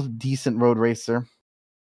Roval, decent road racer.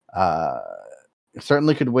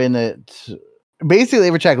 Certainly could win it. Basically,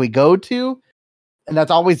 every track we go to, and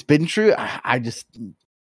that's always been true. I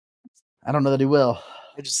don't know that he will.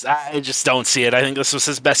 I just don't see it. I think this was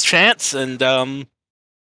his best chance, and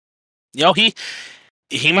he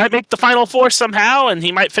might make the Final 4 somehow, and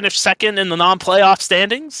he might finish second in the non-playoff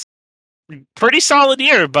standings. Pretty solid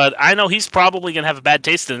year, but I know he's probably going to have a bad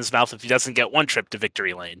taste in his mouth if he doesn't get one trip to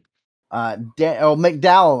victory lane.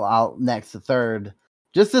 McDowell out next to 3rd.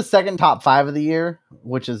 Just his 2nd top 5 of the year,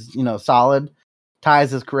 which is, solid.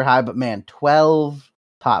 Ties his career high, but man, 12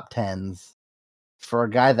 top 10s for a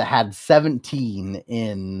guy that had 17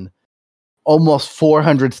 in almost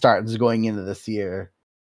 400 starts going into this year.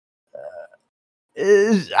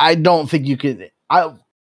 I don't think you could. And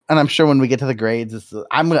I'm sure when we get to the grades,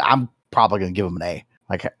 I'm probably going to give him an A.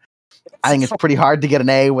 Like, I think it's pretty hard to get an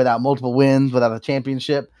A without multiple wins, without a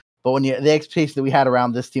championship. But when the expectation that we had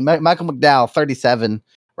around this team, Michael McDowell, 37,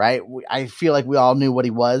 right? I feel like we all knew what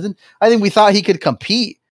he was, and I think we thought he could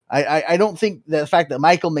compete. I don't think the fact that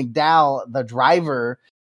Michael McDowell, the driver,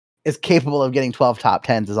 is capable of getting 12 top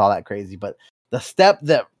 10s is all that crazy. But the step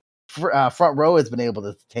that front row has been able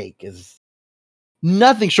to take is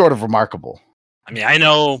nothing short of remarkable. I mean, I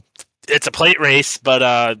know it's a plate race, but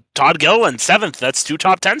Todd Gilliland 7th. That's 2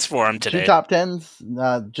 top 10s for him Two today. top tens.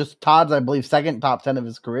 Just Todd's, I believe, second top 10 of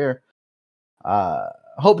his career.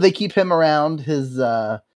 Hope they keep him around.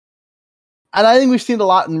 And I think we've seen a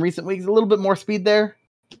lot in recent weeks. A little bit more speed there.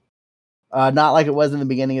 Not like it was in the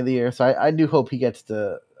beginning of the year. So I do hope he gets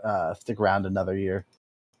to stick around another year.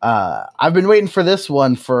 I've been waiting for this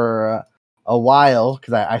one for a while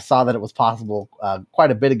because I saw that it was possible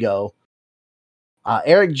quite a bit ago.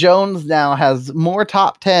 Eric Jones now has more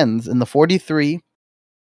top tens in the 43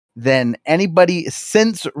 than anybody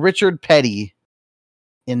since Richard Petty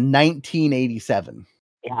in 1987.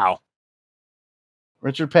 Wow.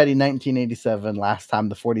 Richard Petty, 1987. Last time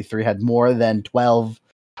the 43 had more than 12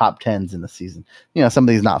 top tens in the season. You know, some of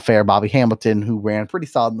these not fair. Bobby Hamilton, who ran pretty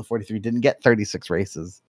solid in the 43, didn't get 36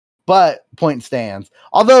 races, but point stands.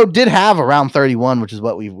 Although did have around 31, which is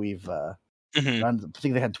what we've run. I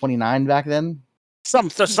think they had 29 back then.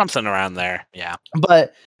 Something around there, yeah.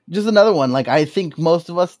 But just another one. Like, I think most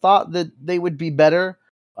of us thought that they would be better.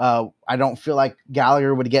 I don't feel like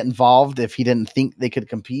Gallagher would get involved if he didn't think they could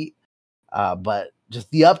compete. But just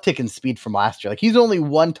the uptick in speed from last year. Like, he's only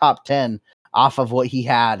one top 10 off of what he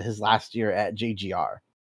had his last year at JGR.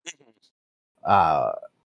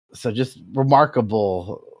 So just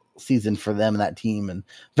remarkable season for them and that team, and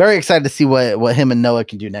very excited to see what him and Noah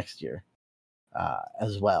can do next year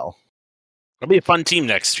as well. It'll be a fun team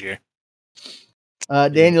next year.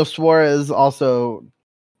 Daniel Suarez also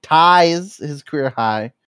ties his career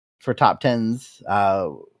high for top tens.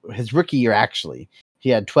 His rookie year, actually, he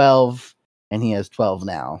had 12, and he has 12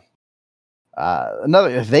 now.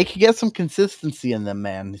 If they could get some consistency in them,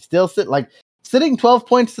 man, still sitting 12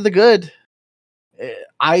 points to the good.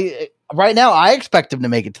 Right now I expect him to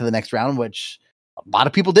make it to the next round, which a lot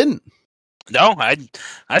of people didn't. No,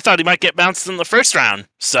 I thought he might get bounced in the first round.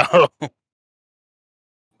 So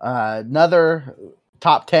another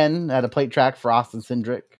top 10 at a plate track for Austin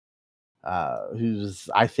Cindric, who's,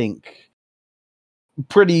 I think,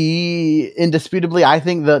 pretty indisputably, I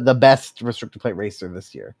think, the best restricted plate racer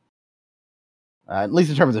this year, at least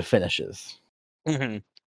in terms of finishes.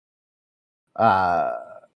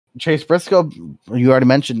 Chase Briscoe, you already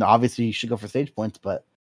mentioned, obviously he should go for stage points, but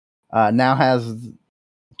now has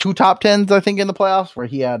 2 top 10s, I think, in the playoffs, where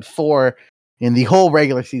he had 4 in the whole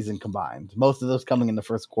regular season combined. Most of those coming in the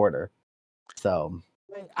first quarter. So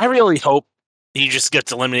I really hope he just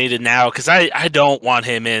gets eliminated now, because I don't want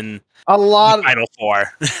him in a lot the Final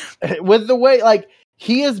Four. With the way, like,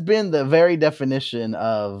 he has been the very definition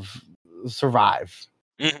of survive.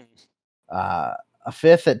 A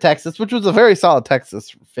 5th at Texas, which was a very solid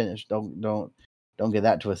Texas finish. Don't get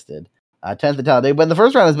that twisted. 10th at Talladega, but in the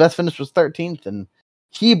first round, his best finish was 13th, and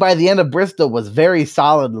he, by the end of Bristol, was very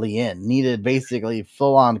solidly in. Needed basically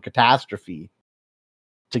full-on catastrophe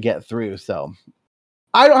to get through. So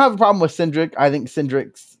I don't have a problem with Cindric. I think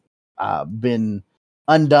Cindric's been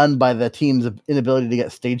undone by the team's inability to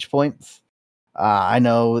get stage points. I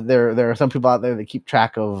know there are some people out there that keep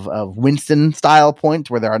track of Winston-style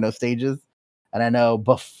points where there are no stages. And I know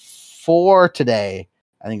before today,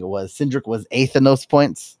 I think it was, Cindric was 8th in those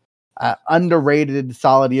points. Underrated,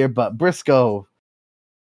 solid year, but Briscoe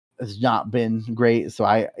has not been great. So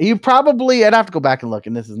I'd have to go back and look,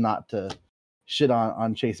 and this is not to shit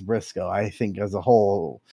on Chase Briscoe. I think as a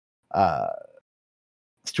whole,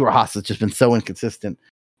 Stuart Haas has just been so inconsistent.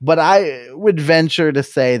 But I would venture to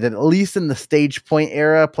say that at least in the stage point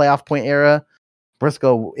era, playoff point era,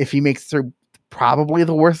 Briscoe, if he makes it through, probably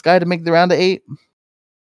the worst guy to make the round of 8.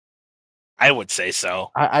 I would say so.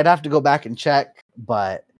 I'd have to go back and check,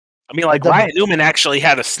 but I mean, like, Ryan Newman actually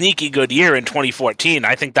had a sneaky good year in 2014.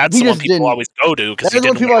 I think that's the one people always go to because he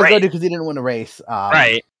didn't win a race. Because he didn't win a race.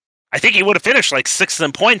 Right. I think he would have finished like 6th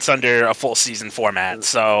in points under a full season format.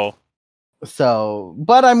 So,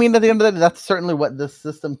 but I mean, at the end of the day, that's certainly what this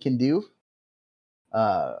system can do.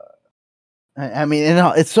 I mean,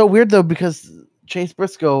 it's so weird though, because Chase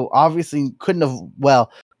Briscoe obviously couldn't have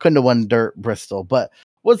won Dirt Bristol, but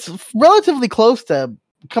was relatively close to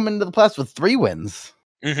coming into the playoffs with 3 wins.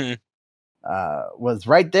 Was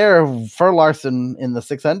right there for Larson in the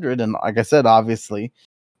 600, and like I said, obviously,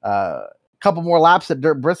 a couple more laps at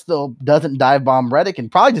Dirt Bristol doesn't dive bomb Reddick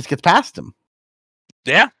and probably just gets past him.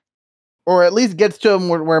 Yeah, or at least gets to him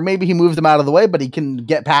where maybe he moves them out of the way, but he can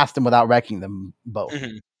get past him without wrecking them both.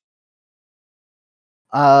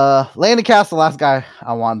 Landon Cass, the last guy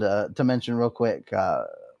I wanted to mention real quick,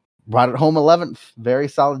 brought it home 11th. Very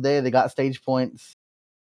solid day. They got stage points.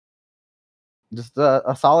 Just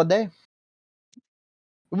a solid day.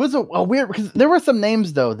 It was a weird, because there were some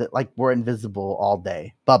names though that like were invisible all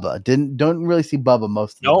day. Bubba don't really see Bubba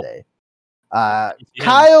most of the day.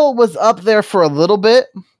 Kyle was up there for a little bit,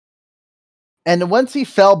 and once he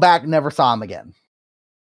fell back, never saw him again.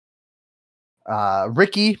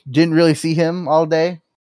 Ricky didn't really see him all day,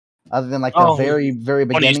 other than like the very, very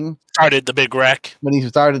beginning. When he started the big wreck.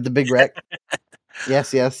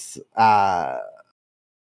 Yes.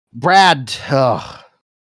 Brad.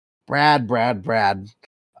 Brad.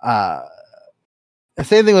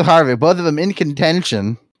 Same thing with Harvick. Both of them in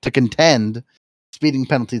contention to contend speeding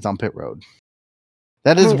penalties on pit road.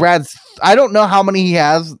 That is Brad's. I don't know how many he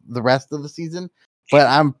has the rest of the season,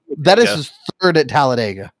 but that is his third at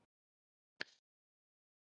Talladega.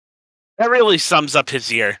 That really sums up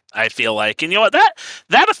his year, I feel like. And you know what?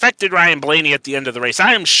 That affected Ryan Blaney at the end of the race.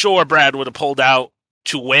 I am sure Brad would have pulled out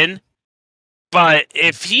to win. But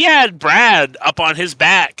if he had Brad up on his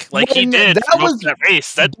back like he did for most of that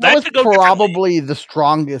race, that was could go probably the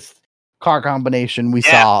strongest car combination we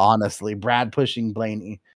saw, honestly. Brad pushing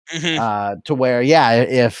Blaney to where,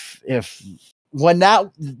 if when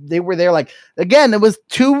they were there, like, again, it was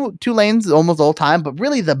two lanes almost all time, but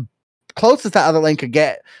really the closest that other lane could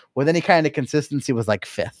get with any kind of consistency was like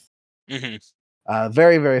fifth.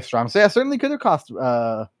 Very, very strong. So yeah, certainly could have cost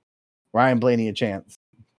Ryan Blaney a chance.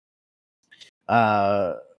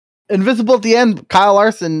 Invisible at the end, Kyle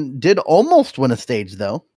Larson did almost win a stage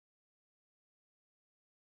though.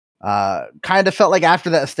 Kind of felt like after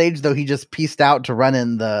that stage though, he just pieced out to run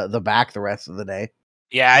in the back the rest of the day.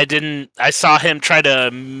 Yeah, I saw him try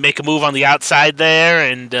to make a move on the outside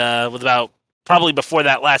there, and with about probably before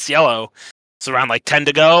that last yellow, it's around like 10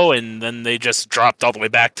 to go, and then they just dropped all the way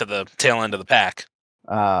back to the tail end of the pack.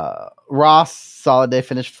 Ross, solid day,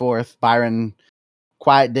 finished 4th. Byron,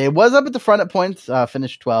 quiet day, was up at the front at points,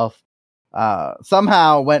 finished 12th.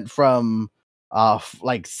 Somehow went from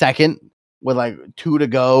like second with like 2 to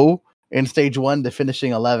go in stage 1 to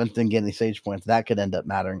finishing 11th and getting stage points. That could end up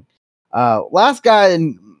mattering. Last guy,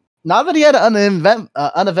 and not that he had an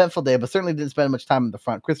uneventful day, but certainly didn't spend much time in the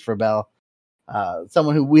front, Christopher Bell.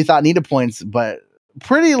 Someone who we thought needed points, but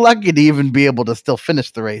pretty lucky to even be able to still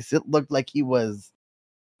finish the race. It looked like he was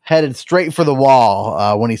headed straight for the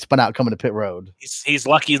wall when he spun out coming to pit road. He's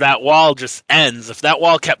lucky that wall just ends. If that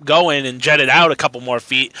wall kept going and jetted out a couple more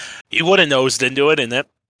feet, he would have nosed into it, and it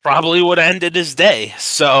probably would have ended his day.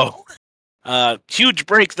 So, huge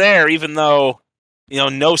break there, even though,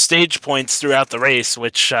 no stage points throughout the race,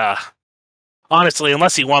 which, honestly,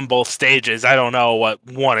 unless he won both stages, I don't know what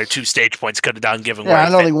 1 or 2 stage points could have done given I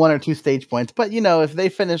don't think 1 or 2 stage points, but if they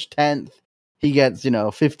finish 10th, he gets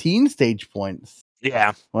 15 stage points.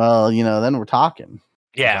 Yeah. Well, then we're talking.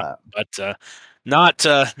 Yeah, but not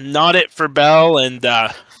it for Bell. And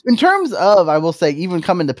in terms of, I will say, even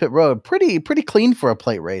coming to pit road, pretty clean for a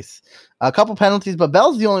plate race. A couple penalties, but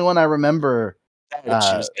Bell's the only one I remember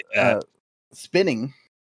spinning.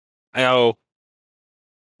 I know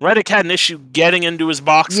Reddick had an issue getting into his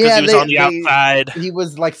box because he was on the outside. He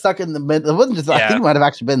was like stuck in the middle. It wasn't just. I think he might have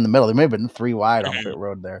actually been in the middle. There may have been 3 wide on pit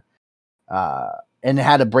road there. And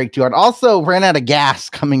had to brake too hard. Also ran out of gas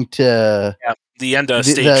coming to the end of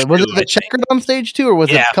stage 2. Was it the checkered on stage 2, or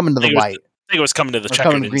was it coming to the white? I think it was coming to the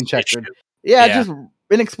checkered. Green checkered. Yeah, just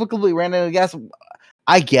inexplicably ran out of gas.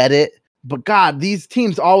 I get it, but God, these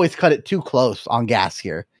teams always cut it too close on gas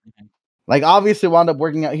here. Like, obviously wound up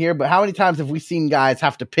working out here, but how many times have we seen guys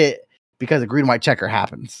have to pit because a green-white checker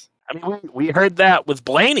happens? I mean, we heard that with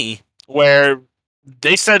Blaney, where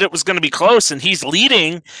they said it was going to be close, and he's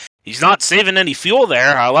leading. He's not saving any fuel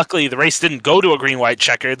there. Luckily, the race didn't go to a green-white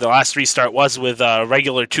checker. The last restart was with a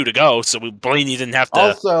regular 2 to go, so Blaney didn't have to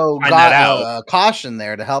also find that out. A caution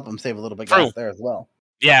there to help him save a little bit gas there as well.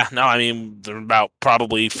 Yeah, no, I mean, there were about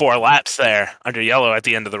probably 4 laps there under yellow at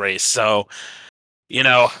the end of the race. So,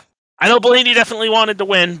 I know Blaney definitely wanted to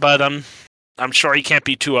win, but I'm sure he can't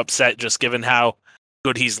be too upset just given how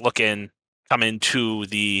good he's looking coming to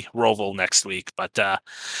the Roval next week. But all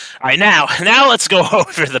right, now let's go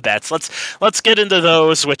over the bets. Let's get into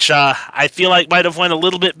those, which I feel like might have went a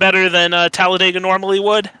little bit better than Talladega normally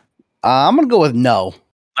would. I'm gonna go with no.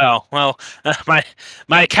 Oh well,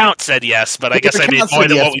 my account said yes, but I guess I made more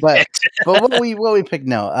than what we picked. But what we picked,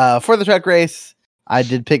 no. For the truck race, I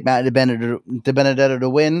did pick Matt DiBenedetto to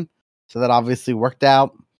win, so that obviously worked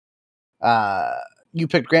out. You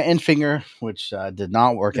picked Grant Enfinger, which did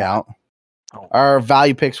not work out. Oh. Our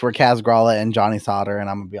value picks were Kaz Gralla and Johnny Sauter, and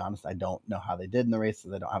I'm gonna be honest, I don't know how they did in the race, so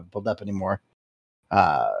they don't have it pulled up anymore.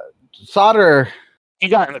 Sauter, he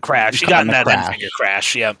got in the crash. He got in that Enfinger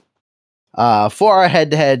crash. Yep. For our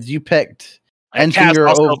head-to-heads, you picked Enfinger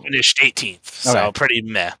also finished 18th, so pretty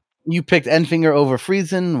meh. You picked Enfinger over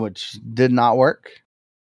Friesen, which did not work.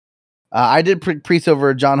 I did Priest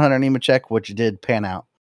over John Hunter Nemechek, which did pan out.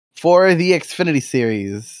 For the Xfinity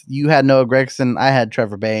Series, you had Noah Gragson. I had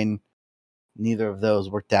Trevor Bayne. Neither of those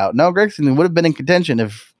worked out. Noah Gragson would have been in contention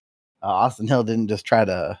if Austin Hill didn't just try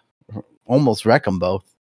to almost wreck them both.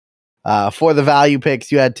 For the value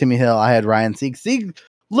picks, you had Timmy Hill. I had Ryan Sieg. Sieg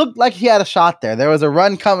looked like he had a shot there. There was a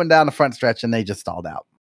run coming down the front stretch, and they just stalled out.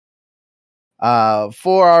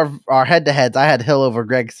 For our head-to-heads, I had Hill over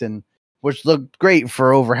Gregson, which looked great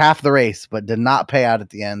for over half the race, but did not pay out at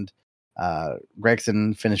the end.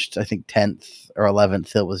 Gregson finished, I think, 10th or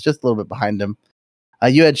 11th. Hill was just a little bit behind him.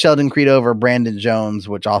 You had Sheldon Creed over Brandon Jones,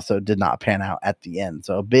 which also did not pan out at the end.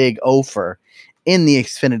 So a big offer in the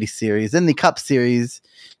Xfinity Series. In the Cup Series,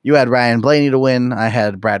 you had Ryan Blaney to win. I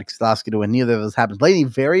had Brad Keselowski to win. Neither of those happened. Blaney,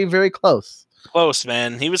 very, very close. Close,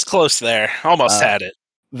 man. He was close there. Almost had it.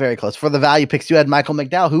 Very close. For the value picks, you had Michael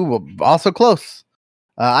McDowell, who were also close.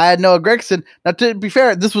 I had Noah Gragson. Now, to be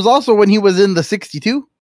fair, this was also when he was in the 62,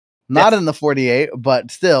 not in the 48, but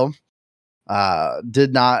still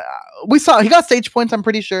did not. We saw he got stage points, I'm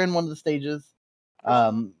pretty sure, in one of the stages.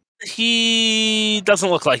 He doesn't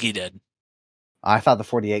look like he did. I thought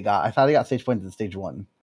he got stage points in stage 1.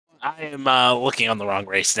 I am looking on the wrong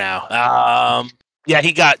race now. Yeah,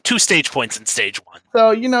 he got 2 stage points in stage 1.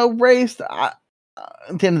 So, raced.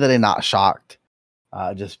 At the end of the day, not shocked,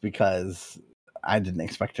 just because I didn't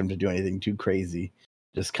expect him to do anything too crazy,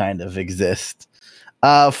 just kind of exist.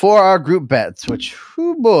 For our group bets, which,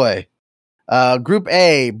 oh boy, Group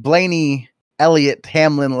A, Blaney, Elliott,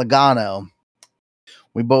 Hamlin, Logano.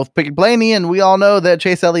 We both picked Blaney, and we all know that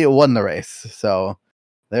Chase Elliott won the race. So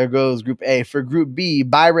there goes Group A. For Group B,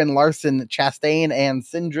 Byron, Larson, Chastain, and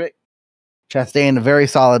Cindric. Chastain, a very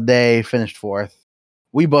solid day, finished 4th.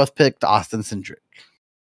 We both picked Austin Cindric.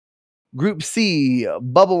 Group C,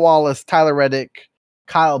 Bubba Wallace, Tyler Reddick,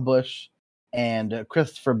 Kyle Busch, and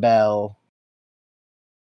Christopher Bell.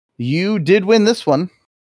 You did win this one,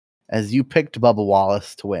 as you picked Bubba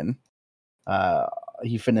Wallace to win.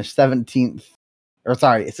 He finished 16th.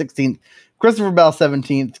 Christopher Bell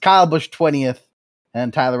 17th, Kyle Busch 20th,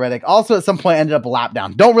 and Tyler Reddick also at some point ended up a lap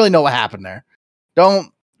down. Don't really know what happened there.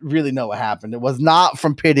 Don't really know what happened. It was not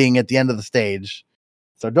from pitting at the end of the stage.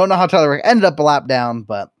 So don't know how Tyler Reddick ended up a lap down,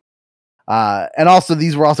 but and also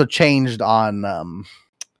these were also changed on on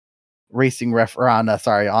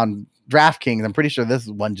DraftKings. I'm pretty sure this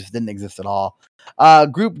one just didn't exist at all.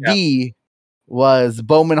 Group D was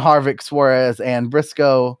Bowman, Harvick, Suarez, and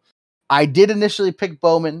Briscoe. I did initially pick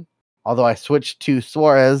Bowman, although I switched to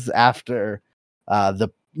Suarez after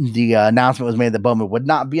the announcement was made that Bowman would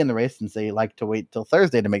not be in the race, since they like to wait till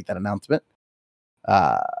Thursday to make that announcement.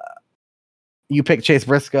 You picked Chase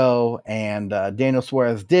Briscoe, and Daniel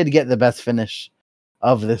Suarez did get the best finish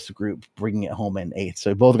of this group, bringing it home in 8th. So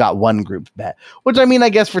we both got one group bet, which, I mean, I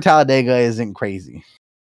guess for Talladega isn't crazy.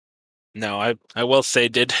 No, I will say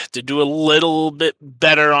did do a little bit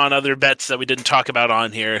better on other bets that we didn't talk about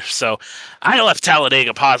on here. So I left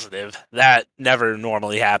Talladega positive. That never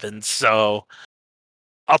normally happens. So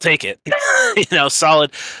I'll take it.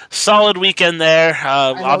 Solid weekend there.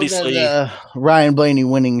 Obviously, Ryan Blaney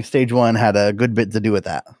winning stage 1 had a good bit to do with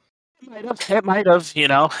that. It might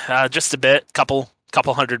have, just a bit, couple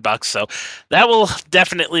 $100. So that will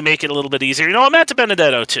definitely make it a little bit easier. Matt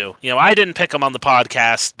DiBenedetto too. I didn't pick him on the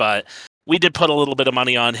podcast, but we did put a little bit of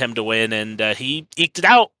money on him to win, and he eked it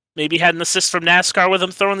out. Maybe had an assist from NASCAR with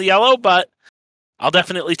him throwing the yellow, but I'll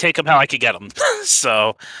definitely take him how I could get him.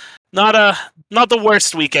 So not the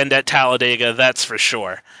worst weekend at Talladega, that's for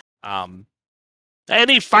sure.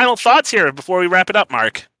 Any final thoughts here before we wrap it up,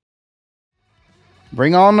 Mark?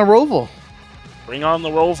 Bring on the Roval. Bring on the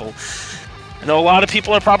Roval. I know a lot of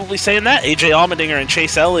people are probably saying that. AJ Allmendinger and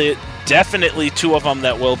Chase Elliott, definitely 2 of them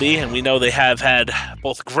that will be, and we know they have had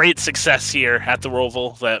both great success here at the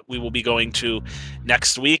Roval that we will be going to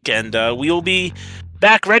next week, and we will be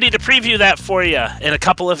back ready to preview that for you in a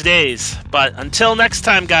couple of days. But until next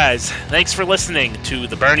time, guys, thanks for listening to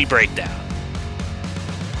the Bernie Breakdown.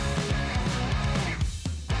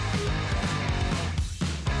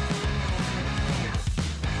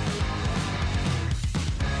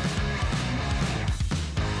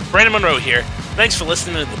 Brandon Monroe here. Thanks for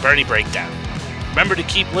listening to the Bernie Breakdown. Remember to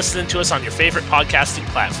keep listening to us on your favorite podcasting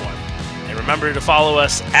platform. And remember to follow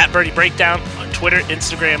us at Bernie Breakdown on Twitter,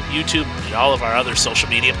 Instagram, YouTube, and all of our other social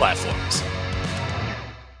media platforms.